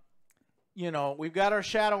 you know, we've got our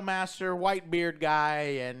Shadow Master, Whitebeard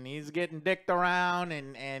guy, and he's getting dicked around,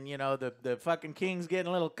 and you know, the fucking king's getting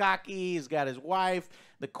a little cocky. He's got his wife,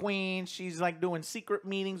 the queen. She's like doing secret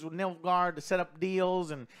meetings with Nilfgaard to set up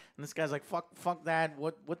deals, and this guy's like, fuck that,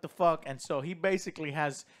 what the fuck? And so he basically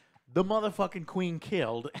has the motherfucking queen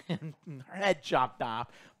killed and her head chopped off,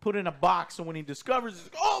 put in a box, and when he discovers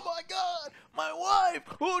it, oh my god, my wife,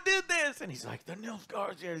 who did this? And he's like, the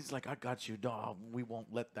Nilfgaard's here. He's like, I got you, dog. We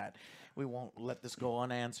won't let this go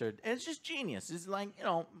unanswered. And it's just genius. It's like, you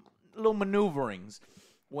know, little maneuverings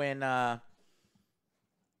when the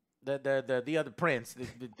other prince,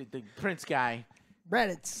 the prince guy,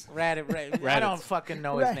 Raditz. I don't fucking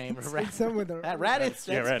know his name. Raditz.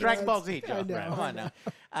 That's Dragon Ball Z, Joe. Come on now.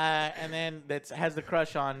 And then has the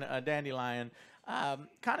crush on Dandelion.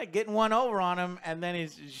 Kind of getting one over on him, and then he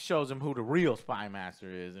shows him who the real spy master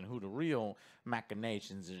is and who the real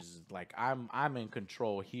machinations is. Like, I'm in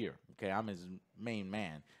control here. Okay, I'm his main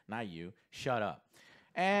man, not you. Shut up.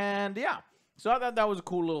 And yeah, so I thought that was a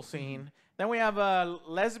cool little scene. Then we have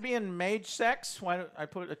lesbian mage sex. I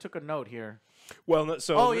took a note here. Well,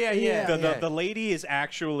 so the lady is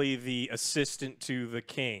actually the assistant to the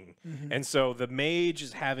king, and so the mage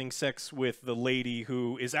is having sex with the lady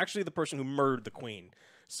who is actually the person who murdered the queen.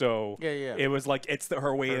 So it was like it's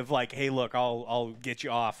her way of like, hey, look, I'll get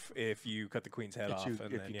you off if you cut the queen's head off.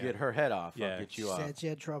 If you get her head off, I'll get you off. Said she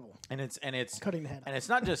had trouble. And it's cutting the head. And it's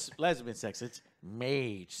not just lesbian sex; it's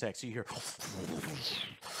mage sex. You hear,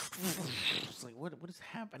 it's like what is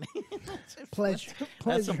happening? Pleasure.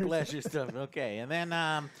 That's some pleasure stuff. Okay, and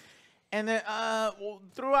then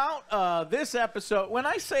throughout this episode, when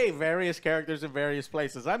I say various characters in various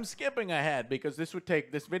places, I'm skipping ahead because this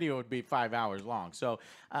video would be 5 hours long. So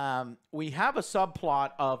we have a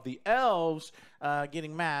subplot of the elves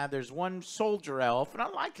getting mad. There's one soldier elf, and I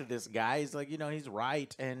liked this guy. He's like, you know, he's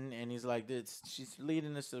right, and he's like, she's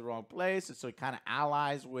leading us to the wrong place, and so he kind of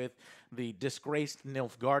allies with the disgraced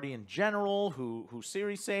Nilfgaardian general who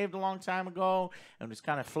Ciri saved a long time ago, and was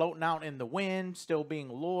kind of floating out in the wind, still being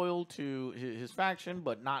loyal to his faction,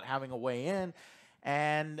 but not having a way in.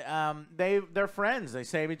 And they're friends. They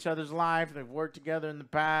save each other's life. They've worked together in the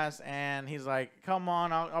past. And he's like, come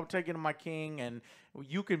on, I'll take you to my king, and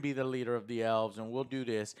you can be the leader of the elves, and we'll do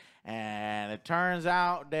this. And it turns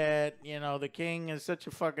out that, you know, the king is such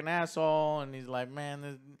a fucking asshole, and he's like, man,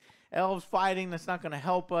 the elves fighting, that's not going to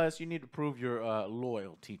help us. You need to prove your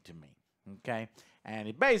loyalty to me, okay? And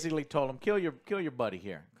he basically told him, kill your buddy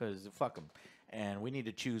here, because fuck him. And we need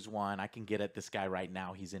to choose one. I can get at this guy right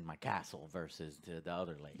now. He's in my castle versus the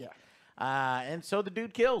other lady. Yeah. And so the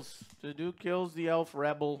dude kills. The dude kills the elf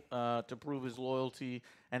rebel to prove his loyalty.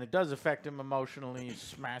 And it does affect him emotionally. He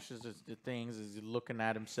smashes the things as he's looking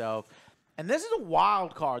at himself. And this is a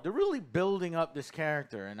wild card. They're really building up this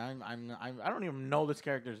character. And I don't even know this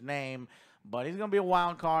character's name. But he's going to be a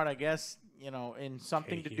wild card, I guess. You know, in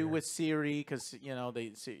something to do with Ciri, because, you know,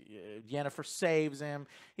 Yennefer saves him.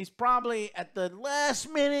 He's probably, at the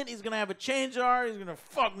last minute, he's going to have a change of heart. He's going to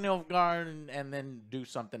fuck Nilfgaard and then do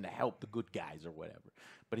something to help the good guys or whatever.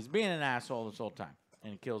 But he's being an asshole this whole time,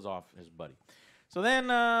 and he kills off his buddy. So then,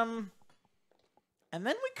 and then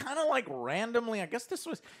we kind of like randomly, I guess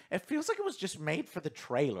it feels like it was just made for the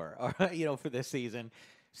trailer, or, you know, for this season.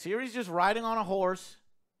 Ciri's just riding on a horse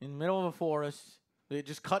in the middle of a forest It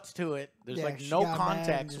just cuts to it. There's Yeah, like she no got mad and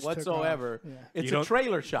context just took whatsoever. off. Yeah. It's You a don't-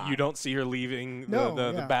 trailer shot. You don't see her leaving No,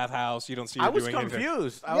 the yeah. bathhouse. You don't see her I was doing anything.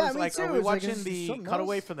 confused. I Yeah, was me like, too. are we It's like, watching is the something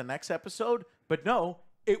cutaway else? for the next episode? But no,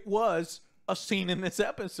 it was a scene in this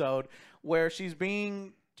episode where she's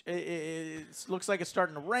being. It looks like it's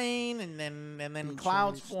starting to rain, and then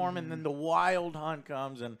clouds form, and then the Wild Hunt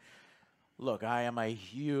comes. And look, I am a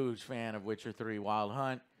huge fan of Witcher 3 Wild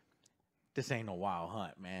Hunt. This ain't no Wild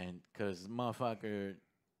Hunt, man, because motherfucker,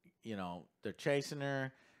 you know, they're chasing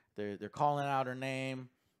her, they're calling out her name,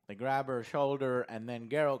 they grab her shoulder, and then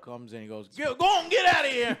Geralt comes in, he goes, go on, get out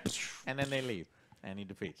of here, and then they leave, and he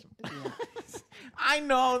defeats them. I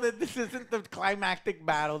know that this isn't the climactic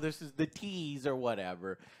battle, this is the tease or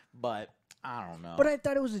whatever, but I don't know. But I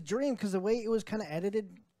thought it was a dream because the way it was kind of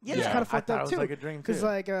edited. Yeah, it was kind I of fucked thought up it was too. like a dream, Because too.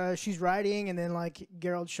 like she's riding, and then like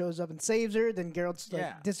Geralt shows up and saves her. Then Geralt like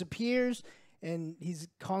Yeah. disappears, and he's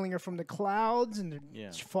calling her from the clouds, and the Yeah.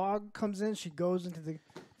 fog comes in. She goes into the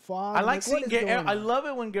fog. I I'm like what seeing is going I on? love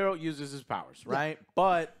it when Geralt uses his powers, right?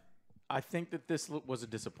 But I think that this was a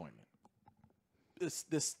disappointment. This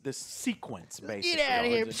sequence basically. Get outta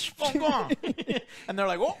here. Go on. And they're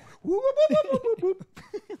like, oh, whoop, whoop, whoop, whoop, whoop, whoop.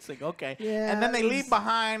 It's like, okay. Yeah, and then they it leave was-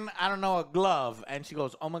 behind, I don't know, a glove. And she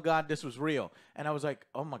goes, oh my God, this was real. And I was like,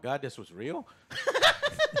 oh my God, this was real?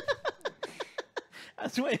 I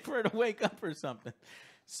was waiting for her to wake up or something.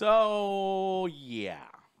 So, yeah.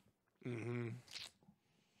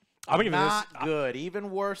 I'm giving Not this. good.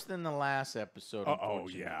 Even worse than the last episode. Oh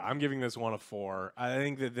unfortunately. yeah, I'm giving this one a 4. I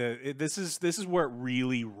think that this is where it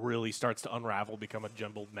really starts to unravel, become a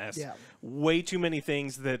jumbled mess. Yeah. Way too many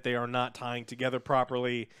things that they are not tying together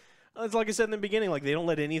properly. It's like I said in the beginning, like they don't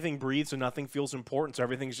let anything breathe, so nothing feels important. So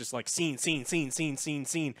everything's just like scene,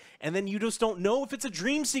 and then you just don't know if it's a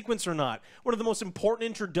dream sequence or not. One of the most important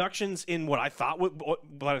introductions in what I thought was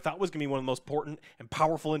going to be one of the most important and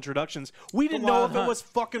powerful introductions. We didn't know Wild if it Hunt. was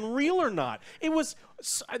fucking real or not. It was.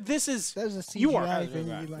 This is That was a you CGI are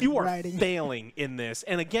thing. Like, you are writing. failing in this.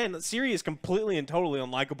 And again, Ciri is completely and totally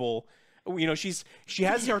unlikable. You know, she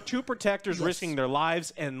has her two protectors risking their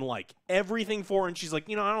lives and like everything for her, and she's like,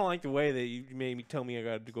 you know, I don't like the way that you made me tell me I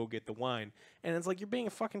got to go get the wine. And it's like you're being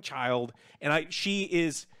a fucking child. And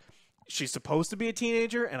she's supposed to be a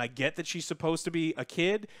teenager, and I get that she's supposed to be a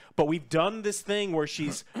kid, but we've done this thing where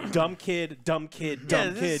she's dumb kid, Yeah,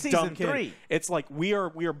 this is season 3. It's like we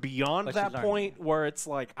are beyond Like that she's learning. point where it's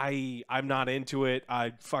like I'm not into it.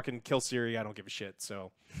 I fucking kill Ciri. I don't give a shit.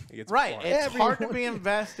 So it gets Right. far. It's hard to Everyone- be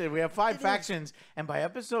invested. We have 5 factions, and by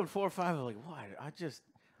episode 4 or 5, I'm like, what?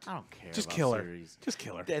 I don't care. Just about kill her. series. Just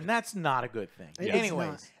kill her. And that's not a good thing. It is Anyways.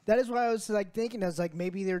 not. That is why I was like thinking. I was like,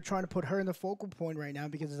 maybe they're trying to put her in the focal point right now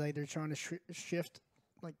because like they're trying to shift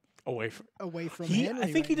like Away from. away from I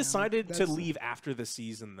Henry think he right now. decided to That's- leave after the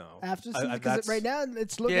season, though. after the I- season because that's- right now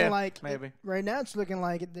it's looking Yeah, like maybe. right now it's looking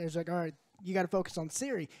like there's like all right, you got to focus on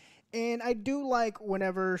Ciri, and I do like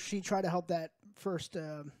whenever she tried to help that first.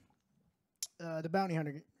 The bounty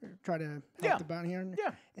hunter try to help Yeah. the bounty hunter,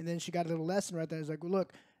 Yeah. and then she got a little lesson right there. It's like, well,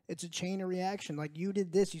 look, it's a chain of reaction. Like you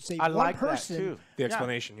did this, you saved I one like person. that, too. The Yeah.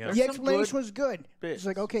 explanation, yeah. There's The some explanation good was good. bits. It's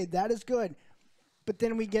like, okay, that is good. But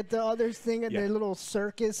then we get the other thing, Yeah. the little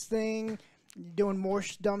circus thing, doing more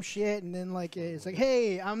dumb shit, and then like it's like,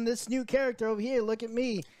 hey, I'm this new character over here. Look at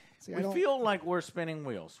me. It's like, I We don't- feel like we're spinning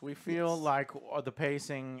wheels. We feel like the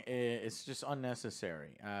pacing is just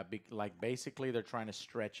unnecessary. Like basically they're trying to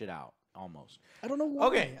stretch it out almost. I don't know why.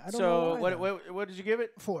 Okay, I don't know so why, though. what did you give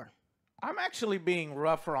it? 4. I'm actually being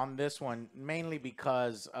rougher on this one, mainly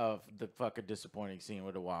because of the fucking disappointing scene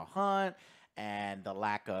with the Wild Hunt and the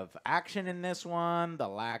lack of action in this one. The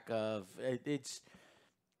lack of it's.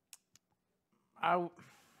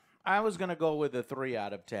 I was gonna go with a 3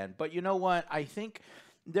 out of 10, but you know what? I think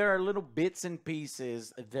there are little bits and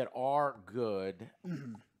pieces that are good.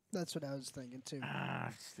 That's what I was thinking too.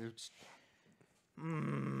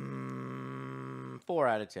 4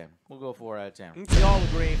 out of 10. We'll go 4 out of 10. We all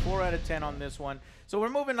agree 4 out of 10 on this one. So we're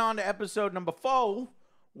moving on to episode number 4,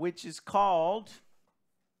 which is called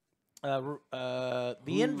The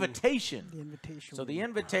Invitation. The invitation. So the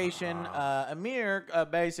invitation, Amir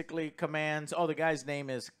basically commands. Oh, the guy's name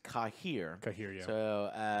is Kahir. Kahir, yeah.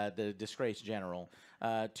 So the disgraced general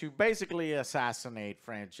to basically assassinate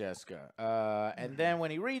Francesca. And then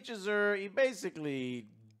when he reaches her, he basically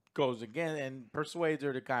goes again and persuades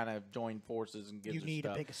her to kind of join forces and gives you her need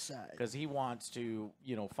stuff. to pick a side. Because he wants to,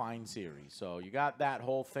 find Ciri. So you got that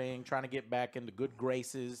whole thing, trying to get back into good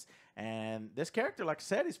graces And this character, like I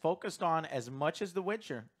said, is focused on as much as The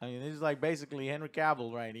Witcher. I mean, this is like basically Henry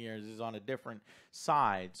Cavill right here. This is on a different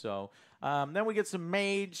side. So then we get some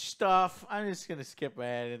mage stuff. I'm just going to skip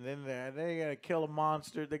ahead. And then they got to kill a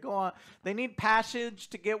monster. They go on. They need passage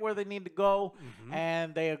to get where they need to go.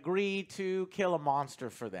 And they agree to kill a monster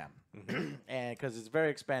for them. And because it's very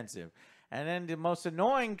expensive. And then the most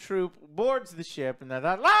annoying troop boards the ship. And they're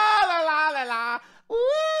like, la, la, la, la, la. Woo,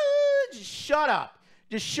 just shut up.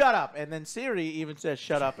 Just shut up. And then Siri even says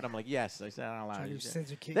shut up. And I'm like, yes, I said it out loud.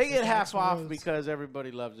 They get half off because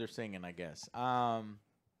everybody loves their singing, I guess. And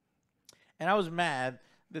I was mad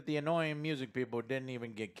that the annoying music people didn't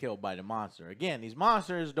even get killed by the monster. Again, these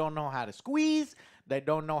monsters don't know how to squeeze. They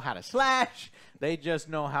don't know how to slash. They just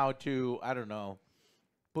know how to, I don't know,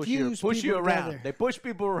 push you around. Together. They push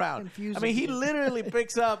people around. I mean, he literally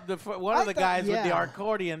picks up one of the guys with the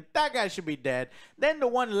accordion. That guy should be dead. Then the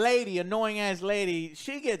one lady, annoying-ass lady,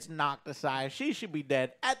 she gets knocked aside. She should be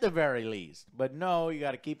dead at the very least. But no, you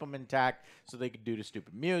got to keep them intact so they can do the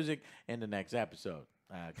stupid music in the next episode.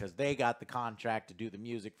 Because they got the contract to do the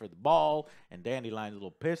music for the ball, and Dandelion's a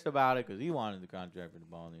little pissed about it because he wanted the contract for the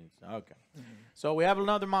ball. Okay. So we have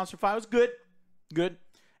another monster fight. It was good. Good.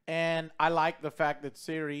 And I like the fact that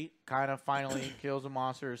Ciri kind of finally kills a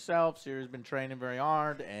monster herself. Ciri's been training very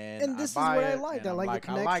hard, and this is what I like. I like the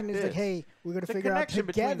connection. Is like, hey, we're gonna figure out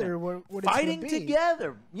together what it's fighting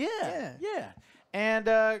together. Yeah. And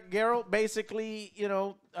Geralt basically,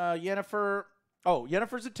 Yennefer. Oh,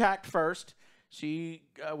 Yennefer's attacked first. We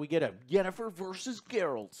get a Yennefer versus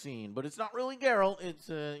Geralt scene, but it's not really Geralt. It's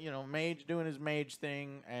mage doing his mage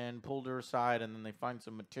thing and pulled her aside, and then they find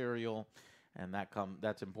some material. And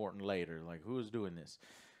that's important later. Like, who is doing this?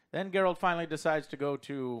 Then Geralt finally decides to go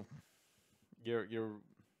to your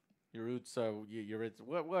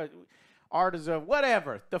what Artiza,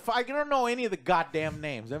 whatever. I don't know any of the goddamn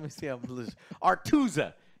names. Let me see.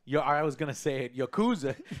 Artuza. I was gonna say it.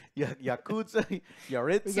 Yakuza, Yakuza,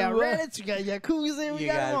 Yaritsu. We got Raditz, you got Yakuza, we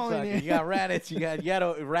got them all in here. You got Raditz, you got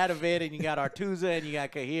Radovid, and you got Artuza, and you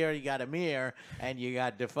got Cahir, you got Amir, and you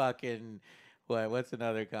got the fucking. What's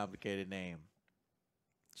another complicated name?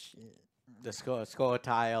 Shit. The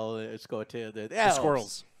Scoatile, the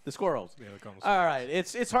squirrels. The squirrels. Yeah, all right.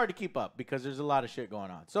 It's hard to keep up because there's a lot of shit going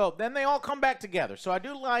on. So then they all come back together. So I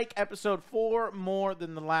do like episode 4 more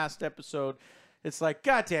than the last episode. It's like,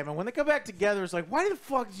 God damn it. When they come back together, it's like, why the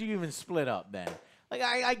fuck did you even split up then? Like,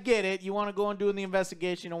 I get it. You want to go and do the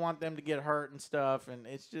investigation. You don't want them to get hurt and stuff. And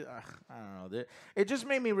it's just, I don't know. It just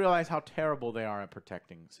made me realize how terrible they are at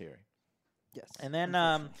protecting Ciri. Yes. And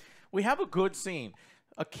then we have a good scene.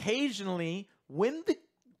 Occasionally, when the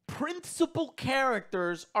principal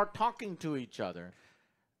characters are talking to each other,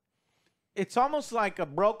 it's almost like a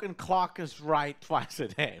broken clock is right twice a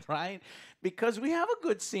day, right? Because we have a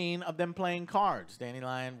good scene of them playing cards.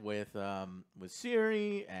 Dandelion with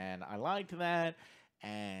Ciri, and I liked that.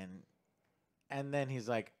 And then he's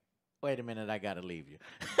like, wait a minute, I got to leave you.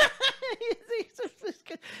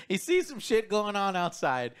 He sees some shit going on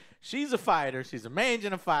outside. She's a fighter. She's a mage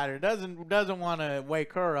and a fighter. Doesn't want to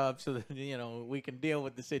wake her up so that we can deal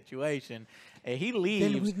with the situation. And he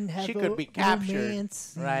leaves. She could be captured,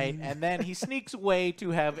 right? And then he sneaks away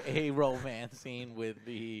to have a romance scene with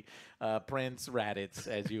the Prince Raditz,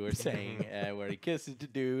 as you were saying, where he kisses the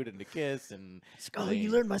dude and the kiss and. Oh,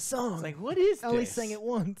 you learned my song. It's like, what is this? I only sang it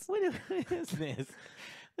once. What is this?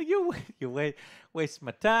 You waste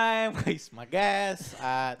my time, waste my gas.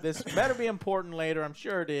 This better be important later. I'm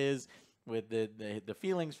sure it is. With the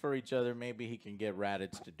feelings for each other, maybe he can get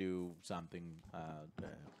Raditz to do something.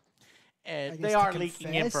 And they are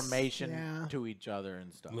leaking information to each other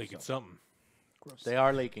and stuff. Leaking something. Gross. They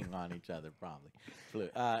are leaking on each other, probably.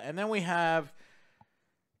 And then we have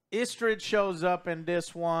Istredd shows up in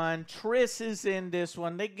this one. Triss is in this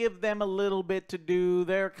one. They give them a little bit to do.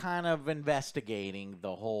 They're kind of investigating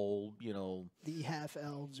the whole, The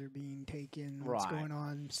half-elves are being taken. What's going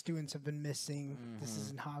on? Students have been missing. This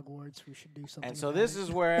is in Hogwarts. We should do something. And so this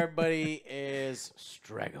is where everybody is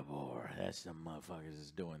Stregobor. That's the motherfuckers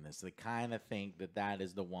is doing this. They kind of think that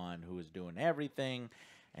is the one who is doing everything.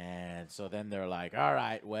 And so then they're like, all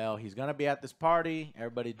right, well, he's going to be at this party.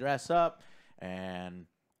 Everybody dress up.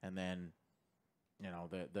 And then,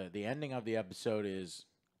 the ending of the episode is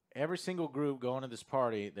every single group going to this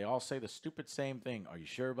party. They all say the stupid same thing. Are you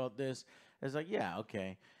sure about this? It's like, yeah,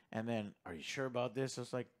 okay. And then, are you sure about this?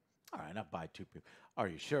 It's like, all right, I'll buy 2 people. Are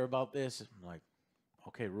you sure about this? I'm like,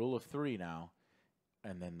 okay, rule of 3 now.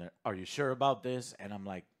 And then, are you sure about this? And I'm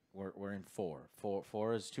like, we're in 4.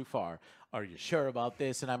 4 is too far. Are you sure about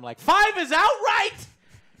this? And I'm like, 5 is outright.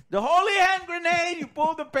 The holy hand grenade. You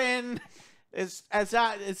pull the pin. It's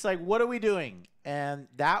like, what are we doing? And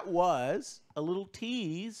that was a little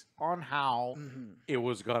tease on how it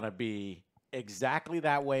was going to be exactly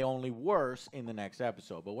that way, only worse in the next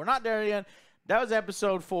episode. But we're not there yet. That was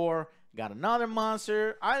episode 4. Got another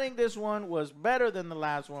monster. I think this one was better than the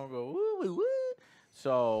last one. We'll go, woo, woo, woo.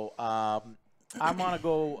 So I'm going to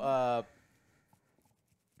go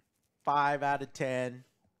 5 out of 10.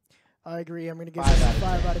 I agree. I'm going to give this a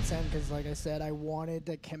 5 out of 10 because, like I said, I wanted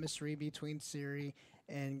the chemistry between Siri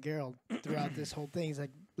and Geralt throughout this whole thing. It's like,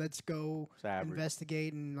 let's go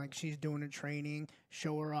investigate, and like she's doing her training,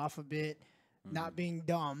 show her off a bit, not being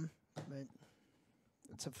dumb, but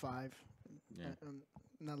it's a 5. Yeah. I'm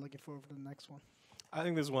not looking forward to the next one. I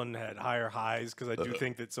think this one had higher highs because I do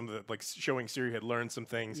think that some of the, like, showing Siri had learned some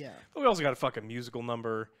things. Yeah. But we also got a fucking musical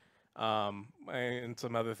number and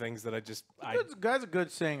some other things that The guy's a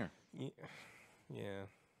good singer. Yeah.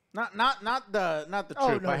 Not the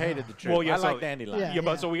troop. I hated the troop. Well, yeah, I like Dandelion. Yeah,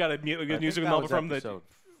 but so we got a musical number from episode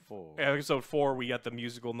 4. Episode 4. We got the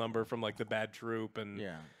musical number from like the Bad Troop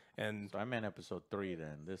and so I meant episode 3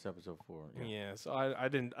 then. This episode 4. Yeah. So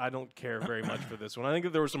I don't care very much for this one. I think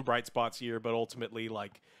that there were some bright spots here, but ultimately,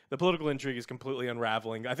 like, the political intrigue is completely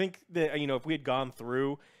unraveling. I think that, if we had gone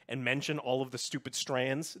through and mentioned all of the stupid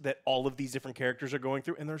strands that all of these different characters are going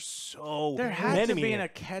through, and there's so there had to be in a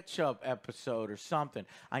catch-up episode or something.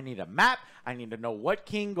 I need a map. I need to know what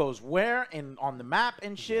king goes where and on the map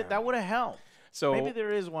and shit. Yeah. That would have helped. So maybe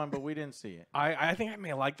there is one, but we didn't see it. I think I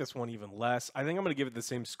may like this one even less. I think I'm going to give it the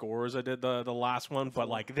same score as I did the last one, but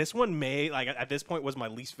like this one at this point was my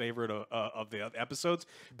least favorite of the episodes.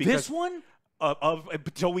 Because this one?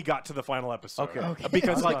 Until we got to the final episode. Okay.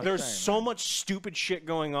 Because like there's so much stupid shit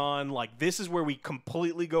going on. Like this is where we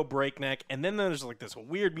completely go breakneck, and then there's like this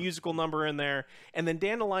weird musical number in there, and then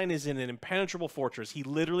Dandelion is in an impenetrable fortress. He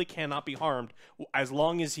literally cannot be harmed as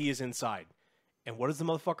long as he is inside. And what does the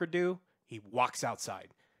motherfucker do? He walks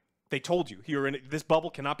outside. They told you you're in this bubble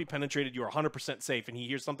cannot be penetrated. You are 100% safe. And he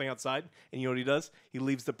hears something outside, and you know what he does? He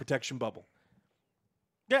leaves the protection bubble.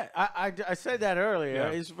 Yeah, I said that earlier.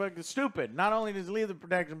 Yeah. He's fucking stupid. Not only does he leave the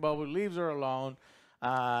protection bubble, he leaves her alone.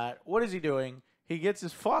 What is he doing? He gets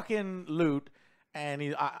his fucking loot, and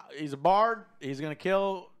he's a bard. He's gonna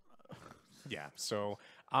kill. Yeah. So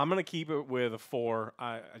I'm gonna keep it with a 4.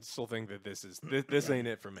 I still think that this ain't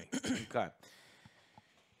it for me. Okay.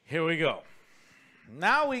 Here we go.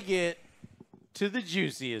 Now we get to the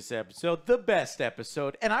juiciest episode, the best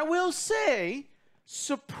episode. And I will say,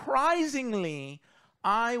 surprisingly,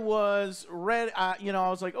 I was ready. I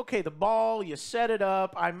was like, okay, the ball, you set it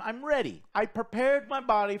up. I'm ready. I prepared my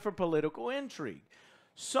body for political intrigue.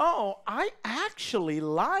 So I actually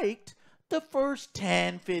liked the first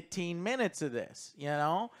 10, 15 minutes of this,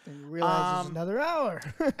 And you realize there's another hour.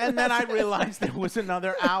 And then I realized there was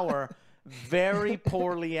another hour. Very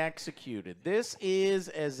poorly executed. This is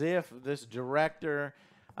as if this director,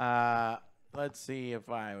 let's see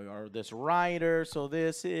or this writer. So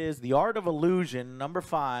this is The Art of Illusion, number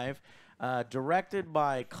 5, written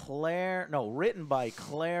by Claire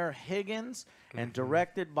Higgins and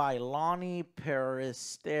directed by Lonnie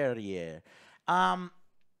Peristerier.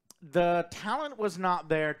 The talent was not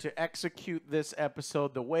there to execute this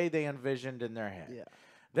episode the way they envisioned in their head. Yeah.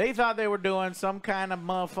 They thought they were doing some kind of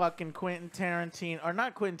motherfucking Quentin Tarantino, or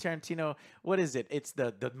not Quentin Tarantino. What is it? It's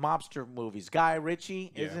the mobster movies. Guy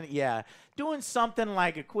Ritchie, isn't it? Yeah, doing something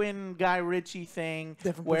like a Quentin Guy Ritchie thing,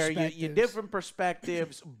 where you different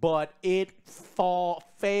perspectives, but it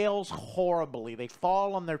fails horribly. They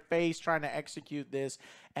fall on their face trying to execute this,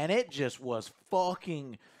 and it just was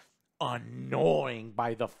fucking annoying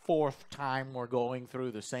by the 4th time we're going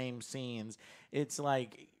through the same scenes. It's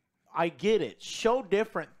like, I get it. Show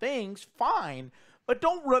different things, fine, but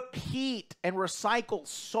don't repeat and recycle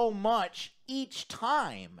so much each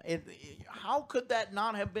time. How could that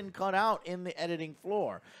not have been cut out in the editing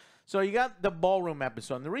floor? So you got the ballroom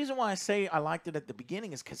episode. And the reason why I say I liked it at the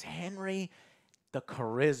beginning is because Henry, the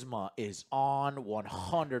charisma is on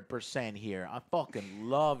 100% here. I fucking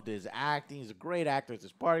loved his acting. He's a great actor at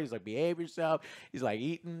this party. He's like, behave yourself. He's like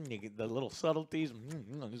eating. You get the little subtleties.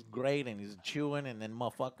 It's great. And he's chewing. And then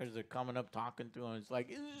motherfuckers are coming up talking to him. It's like,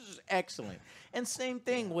 this is excellent. And same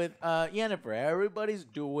thing with Yennefer. Everybody's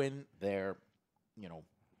doing their,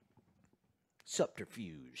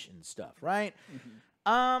 subterfuge and stuff, right?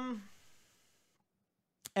 Mm-hmm.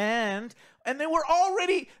 And they were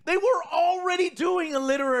already doing a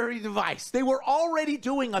literary device. They were already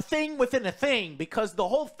doing a thing within a thing because the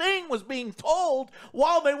whole thing was being told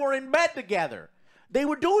while they were in bed together. They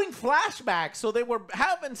were doing flashbacks, so they were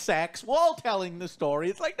having sex while telling the story.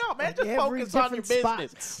 It's like, no, man, Like just focus on your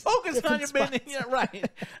business. Focus on your business. Yeah, right.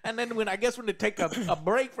 And then when they take a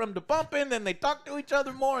break from the bumping, then they talk to each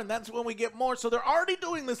other more, and that's when we get more. So they're already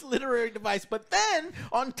doing this literary device. But then,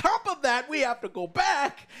 on top of that, we have to go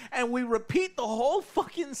back, and we repeat the whole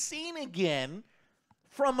fucking scene again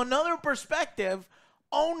from another perspective,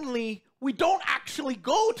 only we don't actually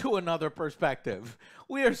go to another perspective.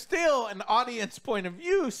 We are still an audience point of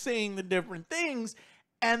view seeing the different things,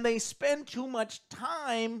 and they spend too much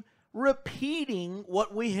time repeating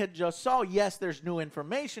what we had just saw. Yes, there's new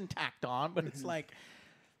information tacked on, but it's like,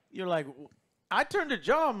 you're like, I turned to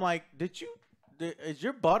Joe, I'm like, is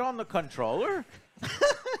your butt on the controller?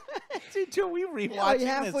 Until we rewatching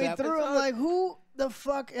halfway this through, episode. I'm like, who the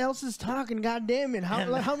fuck else is talking? God damn it.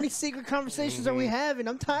 How many secret conversations are we having?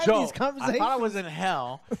 I'm tired of these conversations. I thought I was in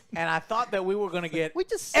hell, and I thought that we were going to get We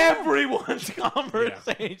just everyone's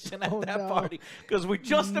conversation at that party, because we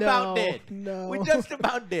just about did. No. We just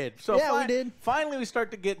about did. So Yeah, we did. Finally, we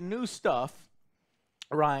start to get new stuff,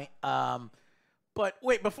 right? But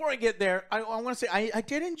wait, before I get there, I want to say I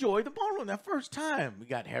did enjoy the ballroom that first time. We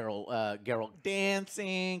got Geralt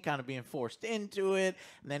dancing, kind of being forced into it,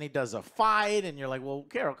 and then he does a fight, and you're like, well,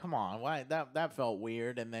 Geralt, come on, why that felt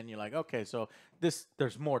weird, and then you're like, okay, so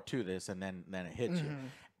there's more to this, and then it hits you,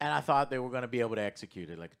 and I thought they were going to be able to execute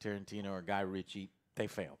it like Tarantino or Guy Ritchie. They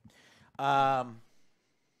failed. Yeah,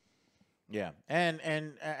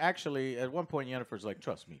 and actually at one point Yennefer's like,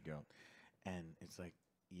 trust me, girl, and it's like,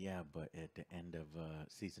 yeah, but at the end of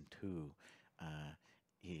season 2,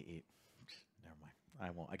 never mind.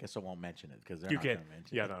 I guess I won't mention it because they're not going to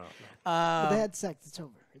mention it. No. But they had sex. It's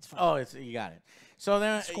over. It's fine. Oh, you got it. So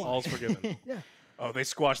then All's forgiven. Yeah. Oh, they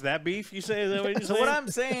squashed that beef, you say? Is that what you're So saying? what I'm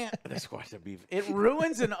saying, they squashed the beef. It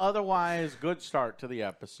ruins an otherwise good start to the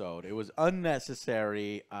episode. It was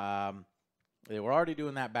unnecessary. They were already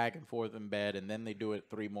doing that back and forth in bed, and then they do it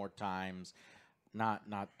 3 more times. Not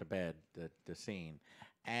the bed, the scene.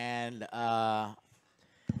 And,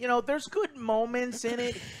 there's good moments in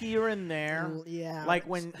it here and there. Yeah. Like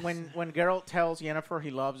when Geralt tells Yennefer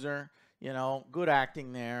he loves her, good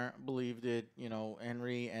acting there. Believed it,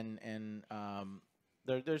 Henry and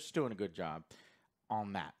they're just doing a good job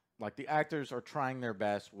on that. Like the actors are trying their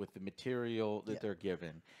best with the material that they're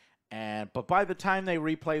given. But by the time they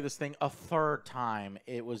replay this thing a 3rd time,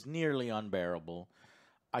 it was nearly unbearable.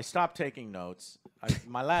 I stopped taking notes.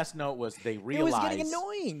 My last note was they realize it was getting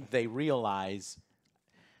annoying. They realize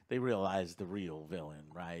the real villain,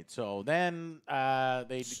 right? So then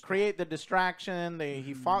they create the distraction.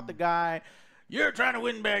 He fought the guy. You're trying to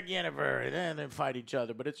win back Yennefer, and then they fight each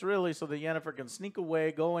other. But it's really so that Yennefer can sneak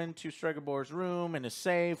away, go into Stregobor's room in a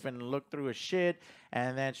safe, and look through his shit.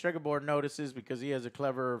 And then Stregobor notices because he has a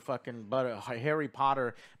clever fucking Harry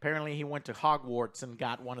Potter. Apparently, he went to Hogwarts and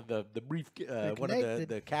got one of the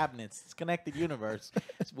cabinets. It's connected universe.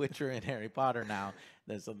 It's Witcher and Harry Potter now.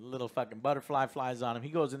 There's a little fucking butterfly flies on him. He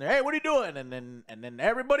goes in there. Hey, what are you doing? And then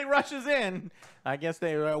everybody rushes in. I guess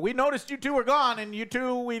we noticed you two were gone, and you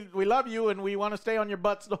two we love you, and we want to stay on your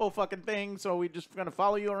butts the whole fucking thing. So we just gonna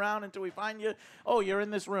follow you around until we find you. Oh, you're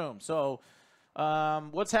in this room. So.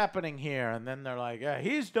 What's happening here? And then they're like, yeah,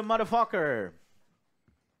 he's the motherfucker.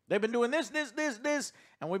 They've been doing this,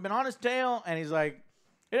 and we've been on his tail. And he's like,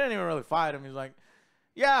 he didn't even really fight him. He's like,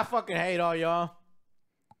 yeah, I fucking hate all y'all.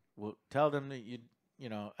 Well, tell them that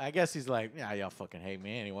I guess he's like, yeah, y'all fucking hate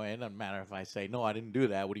me anyway. It doesn't matter if I say, no, I didn't do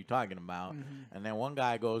that. What are you talking about? And then one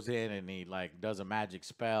guy goes in and he does a magic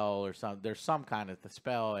spell or something. There's some kind of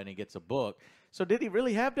spell, and he gets a book. So did he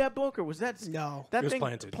really have that book, or was that no? That it thing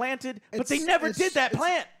was planted? But they never did that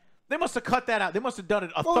plant. They must have cut that out. They must have done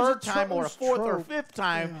it a 3rd time or a 4th or 5th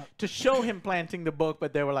time to show him planting the book.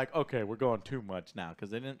 But they were like, okay, we're going too much now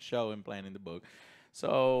because they didn't show him planting the book.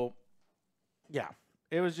 So, yeah,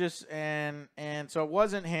 it was just and so it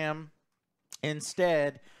wasn't him.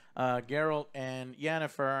 Instead, Geralt and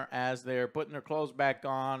Yennefer, as they're putting their clothes back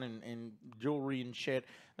on and jewelry and shit,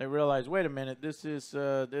 they realize, wait a minute, this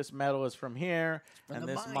metal is from here, and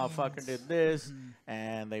this motherfucker did this,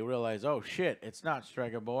 and they realize, oh shit, it's not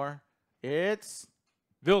Stregobor, it's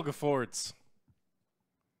Vilgefortz.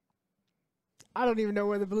 I don't even know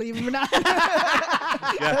whether to believe him or not.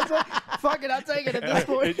 Fuck it, I'll take it at this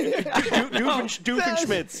point.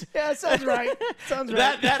 Doofenshmirtz. Yeah, sounds right. Sounds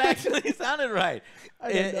right. That actually sounded right.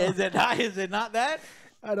 Is it not? Is it not that?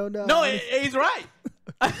 I don't know. No, he's right.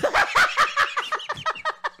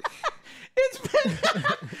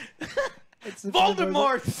 It's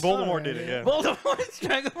Voldemort. Voldemort did it, yeah. Voldemort,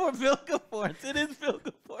 Stregobor, Vilgefortz. It is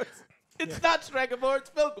Vilgefortz. It's not Stregobor, it's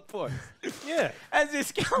Vilgefortz. Yeah. As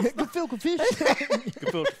this comes. Gefilte fish.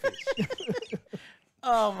 Gefilte fish.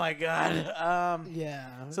 Oh my God. Yeah.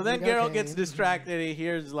 So then Like, Geralt okay. gets distracted. He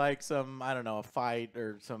hears like some, I don't know, a fight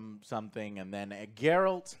or something, and then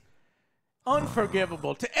Geralt,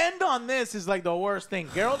 unforgivable. To end on this is like the worst thing.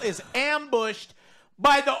 Geralt is ambushed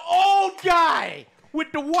by the old guy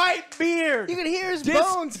with the white beard. You can hear his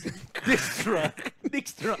bones. Dijkstra.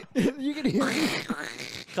 You can hear him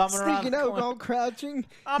Coming around sneaking the out, corner. all crouching.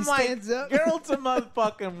 I'm he like, stands up. Geralt's a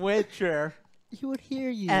motherfucking Witcher, He would hear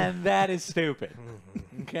you. and that is stupid.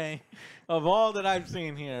 Okay? Of all that I've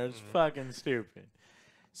seen here, it's fucking stupid.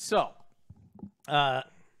 So, and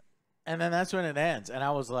then that's when it ends. And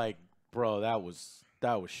I was like, bro, that was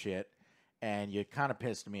shit. And you kind of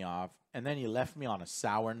pissed me off. And then you left me on a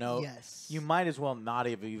sour note. Yes. You might as well not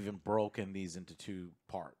have even broken these into 2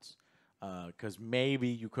 parts. Because maybe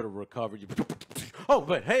you could have recovered. Oh,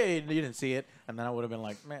 but hey, you didn't see it. And then I would have been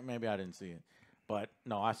like, maybe I didn't see it. But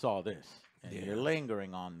no, I saw this. And you're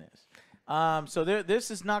lingering on this. So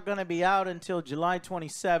this is not going to be out until July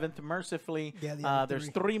 27th, mercifully. Yeah, there's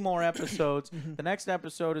 3 more episodes. The next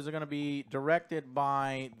episode is going to be directed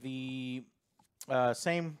by the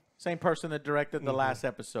same person that directed the last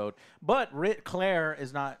episode. But Claire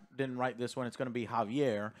didn't write this one. It's going to be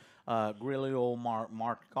Javier Grillo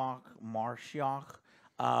Marciach.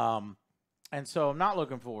 And so I'm not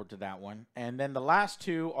looking forward to that one. And then the last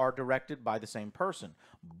 2 are directed by the same person,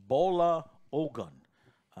 Bola Ogun.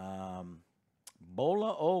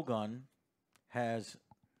 Bola Ogun has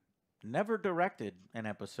never directed an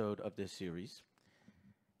episode of this series.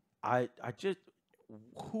 I just,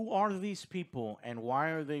 who are these people and why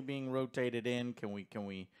are they being rotated in? Can we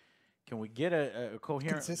get a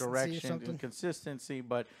coherent direction and consistency?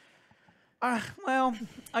 But well,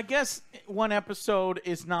 I guess one episode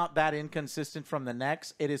is not that inconsistent from the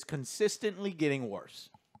next. It is consistently getting worse.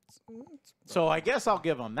 So I guess I'll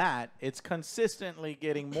give them that. It's consistently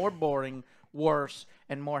getting more boring, worse,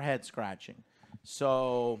 and more head scratching.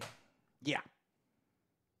 So, yeah.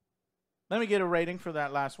 Let me get a rating for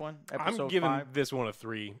that last one. Episode I'm giving 5. this one a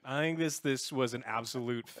 3. I think this was an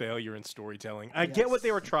absolute failure in storytelling. I get what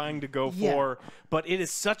they were trying to go for, but it is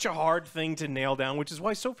such a hard thing to nail down, which is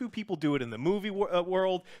why so few people do it in the movie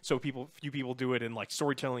world. So few people do it in like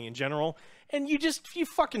storytelling in general, and you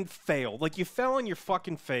fucking failed. Like you fell on your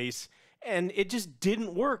fucking face, and it just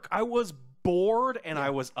didn't work. I was bored and I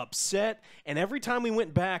was upset, and every time we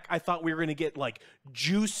went back I thought we were going to get like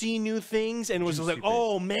juicy new things, and it was just like,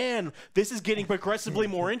 oh man, this is getting progressively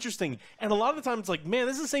more interesting. And a lot of the time it's like, man,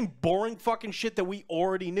 this is the same boring fucking shit that we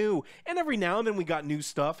already knew. And every now and then we got new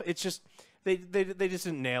stuff. It's just they just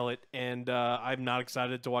didn't nail it, and I'm not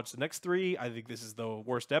excited to watch the next 3. I think this is the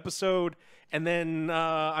worst episode. And then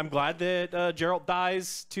I'm glad that Geralt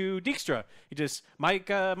dies to Dijkstra. He just Mike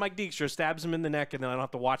Dijkstra stabs him in the neck, and then I don't have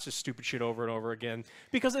to watch this stupid shit over and over again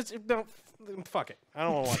because fuck it. I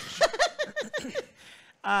don't want to watch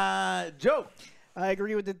this. Joe. I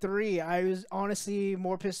agree with the 3. I was honestly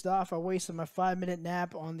more pissed off. I wasted my 5-minute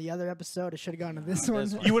nap on the other episode. I should have gone to this one.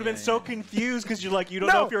 You would have been so confused because you're like, you don't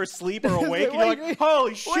know if you're asleep or awake. And you're like,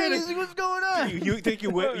 holy shit! What's going on? You think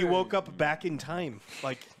you woke up back in time?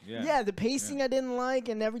 Like, yeah, the pacing I didn't like,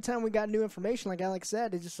 and every time we got new information, like Alex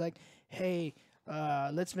said, it's just like, hey,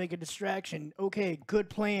 let's make a distraction. Okay, good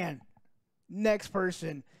plan. Next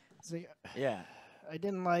person. It's like, I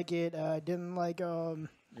didn't like it. I didn't like It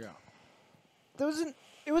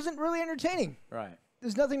wasn't really entertaining. Right.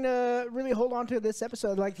 There's nothing to really hold on to this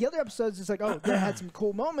episode. Like the other episodes, it's like, oh, they had some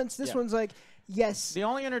cool moments. This one's like, yes. The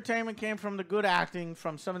only entertainment came from the good acting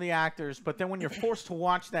from some of the actors, but then when you're forced to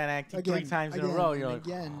watch that acting 3 times in a row, you're like,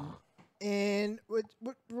 And what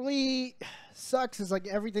really sucks is like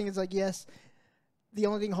everything is like, yes, the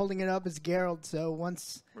only thing holding it up is Geralt. So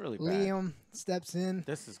once Liam steps in,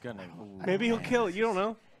 this is gonna maybe he'll kill it. You don't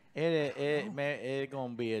know. It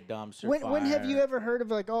gonna be a dumpster fire. When have you ever heard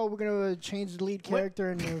of like, oh, we're gonna change the lead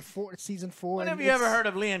character in season 4? When have you ever heard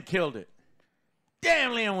of Liam killed it?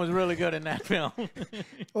 Damn, Liam was really good in that film.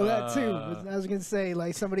 Well, that too. I was gonna say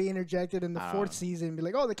like somebody interjected in the 4th season and be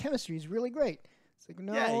like, oh, the chemistry is really great. It's like,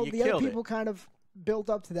 no, the other people kind of built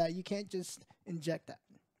up to that. You can't just inject that.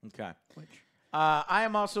 Okay. I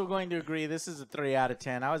am also going to agree. This is a 3 out of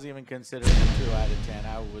 10. I was even considering a 2 out of 10.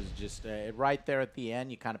 I was just right there at the end.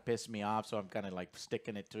 You kind of pissed me off, so I'm kind of like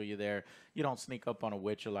sticking it to you there. You don't sneak up on a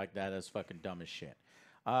Witcher like that. That's fucking dumb as shit.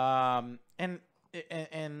 And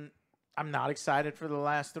I'm not excited for the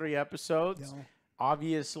last 3 episodes. No.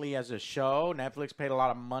 Obviously, as a show, Netflix paid a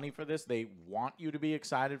lot of money for this. They want you to be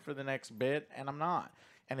excited for the next bit, and I'm not.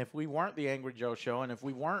 And if we weren't the Angry Joe Show, and if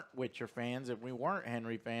we weren't Witcher fans, if we weren't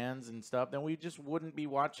Henry fans and stuff, then we just wouldn't be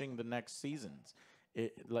watching the next seasons.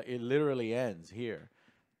 It literally ends here,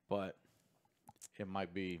 but it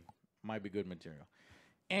might be good material.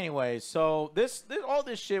 Anyway, so all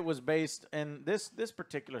this shit was based, and this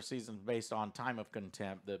particular season is based on Time of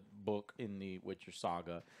Contempt, the book in the Witcher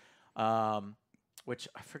saga, which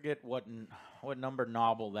I forget what number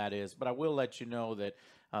novel that is, but I will let you know that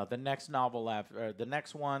the next novel after the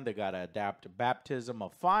next one, they got to adapt to Baptism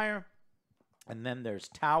of Fire, and then there's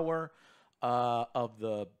Tower of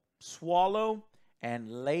the Swallow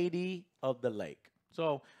and Lady of the Lake.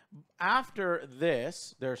 So after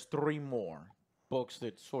this, there's 3 more books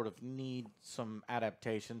that sort of need some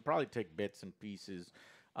adaptation, probably take bits and pieces,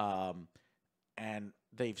 and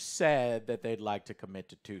they've said that they'd like to commit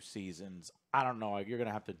to 2 seasons. I don't know. You're going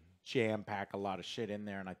to have to jam-pack a lot of shit in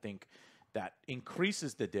there, and I think that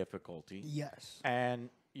increases the difficulty. Yes. And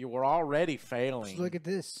you were already failing. Just look at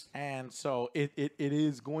this. And so it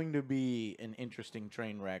is going to be an interesting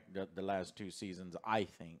train wreck, the last 2 seasons, I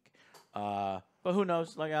think. But who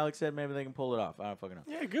knows? Like Alex said, maybe they can pull it off. I don't fucking know.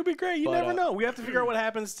 Yeah, it could be great. You never know. We have to figure out what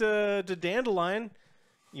happens to Dandelion.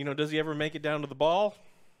 You know, does he ever make it down to the ball?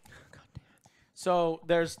 So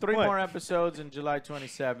there's 3 more episodes in July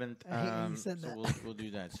 27th. I hate you said that. So we'll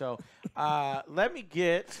do that. So let me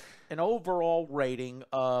get an overall rating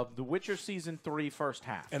of The Witcher Season 3 first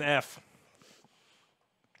half. An F.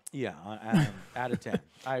 Yeah, out of 10.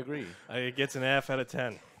 I agree. It gets an F out of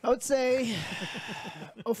 10. I would say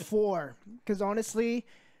a 4, because honestly,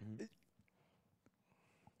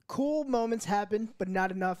 cool moments happen, but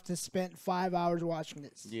not enough to spend 5 hours watching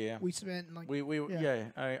this. Yeah, we spent like we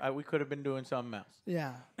could have been doing something else.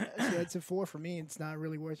 Yeah, so it's a 4 for me. It's not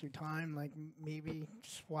really worth your time. Like maybe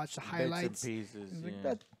just watch the highlights. Bits and pieces. Like,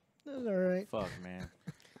 yeah. That's all right. Fuck, man.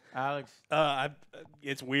 Alex,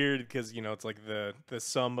 it's weird because it's like the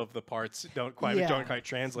sum of the parts don't quite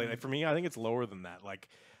translate. Like, for me, I think it's lower than that. Like,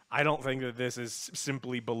 I don't think that this is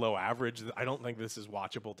simply below average. I don't think this is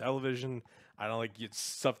watchable television. I don't think it's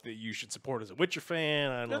stuff that you should support as a Witcher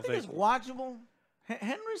fan. I don't think it's watchable.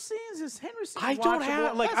 Henry Scenes I don't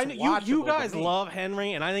have like you guys love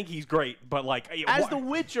Henry, and I think he's great. But like as the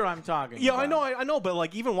Witcher, I'm talking. Yeah, about. I know. But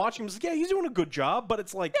like even watching him, he's doing a good job. But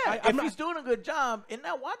it's like if he's doing a good job, isn't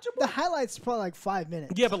that watchable? The highlights probably like 5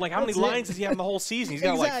 minutes. Yeah, but like how many lines does he have in the whole season? He's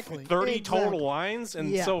got like 30 total lines,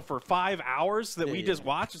 and so for 5 hours that we just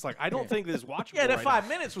watched, it's like I don't think this is watchable. Yeah, that right 5 now.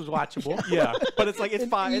 minutes was watchable. Yeah, but it's like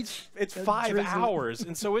it's 5 hours,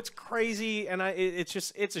 and so it's crazy, and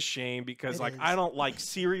it's a shame because I don't like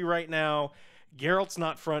Ciri right now. Geralt's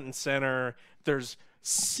not front and center. There's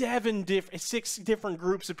 6 different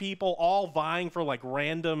groups of people all vying for like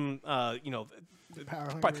random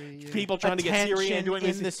people trying to get Ciri and doing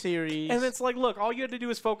in the series. And it's like, look, all you had to do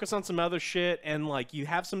is focus on some other shit, and like you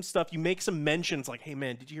have some stuff, you make some mentions like, hey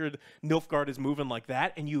man, did you hear Nilfgaard is moving like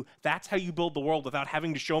that? And that's how you build the world without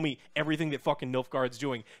having to show me everything that fucking Nilfgaard's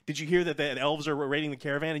doing. Did you hear that the elves are raiding the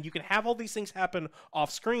caravan? And you can have all these things happen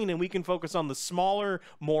off screen, and we can focus on the smaller,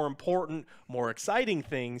 more important, more exciting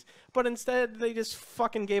things. But instead, they just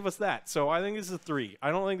fucking gave us that. So I think this is a 3.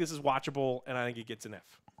 I don't think this is watchable, and I think it gets an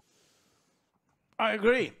F. I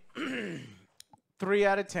agree. 3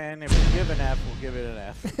 out of 10. If we give an F, we'll give it an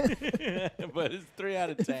F. But it's 3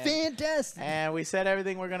 out of 10. Fantastic. And we said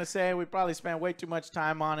everything we're going to say. We probably spent way too much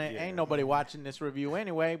time on it. Yeah. Ain't nobody watching this review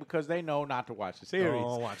anyway because they know not to watch the series.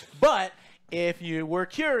 Don't watch it. But if you were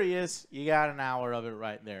curious, you got an hour of it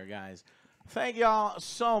right there, guys. Thank y'all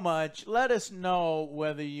so much. Let us know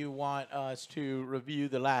whether you want us to review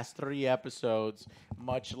the last 3 episodes,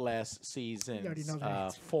 much less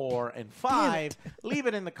seasons 4 and 5. Leave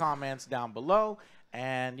it in the comments down below.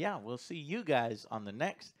 And, yeah, we'll see you guys on the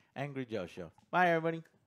next Angry Joe Show. Bye, everybody.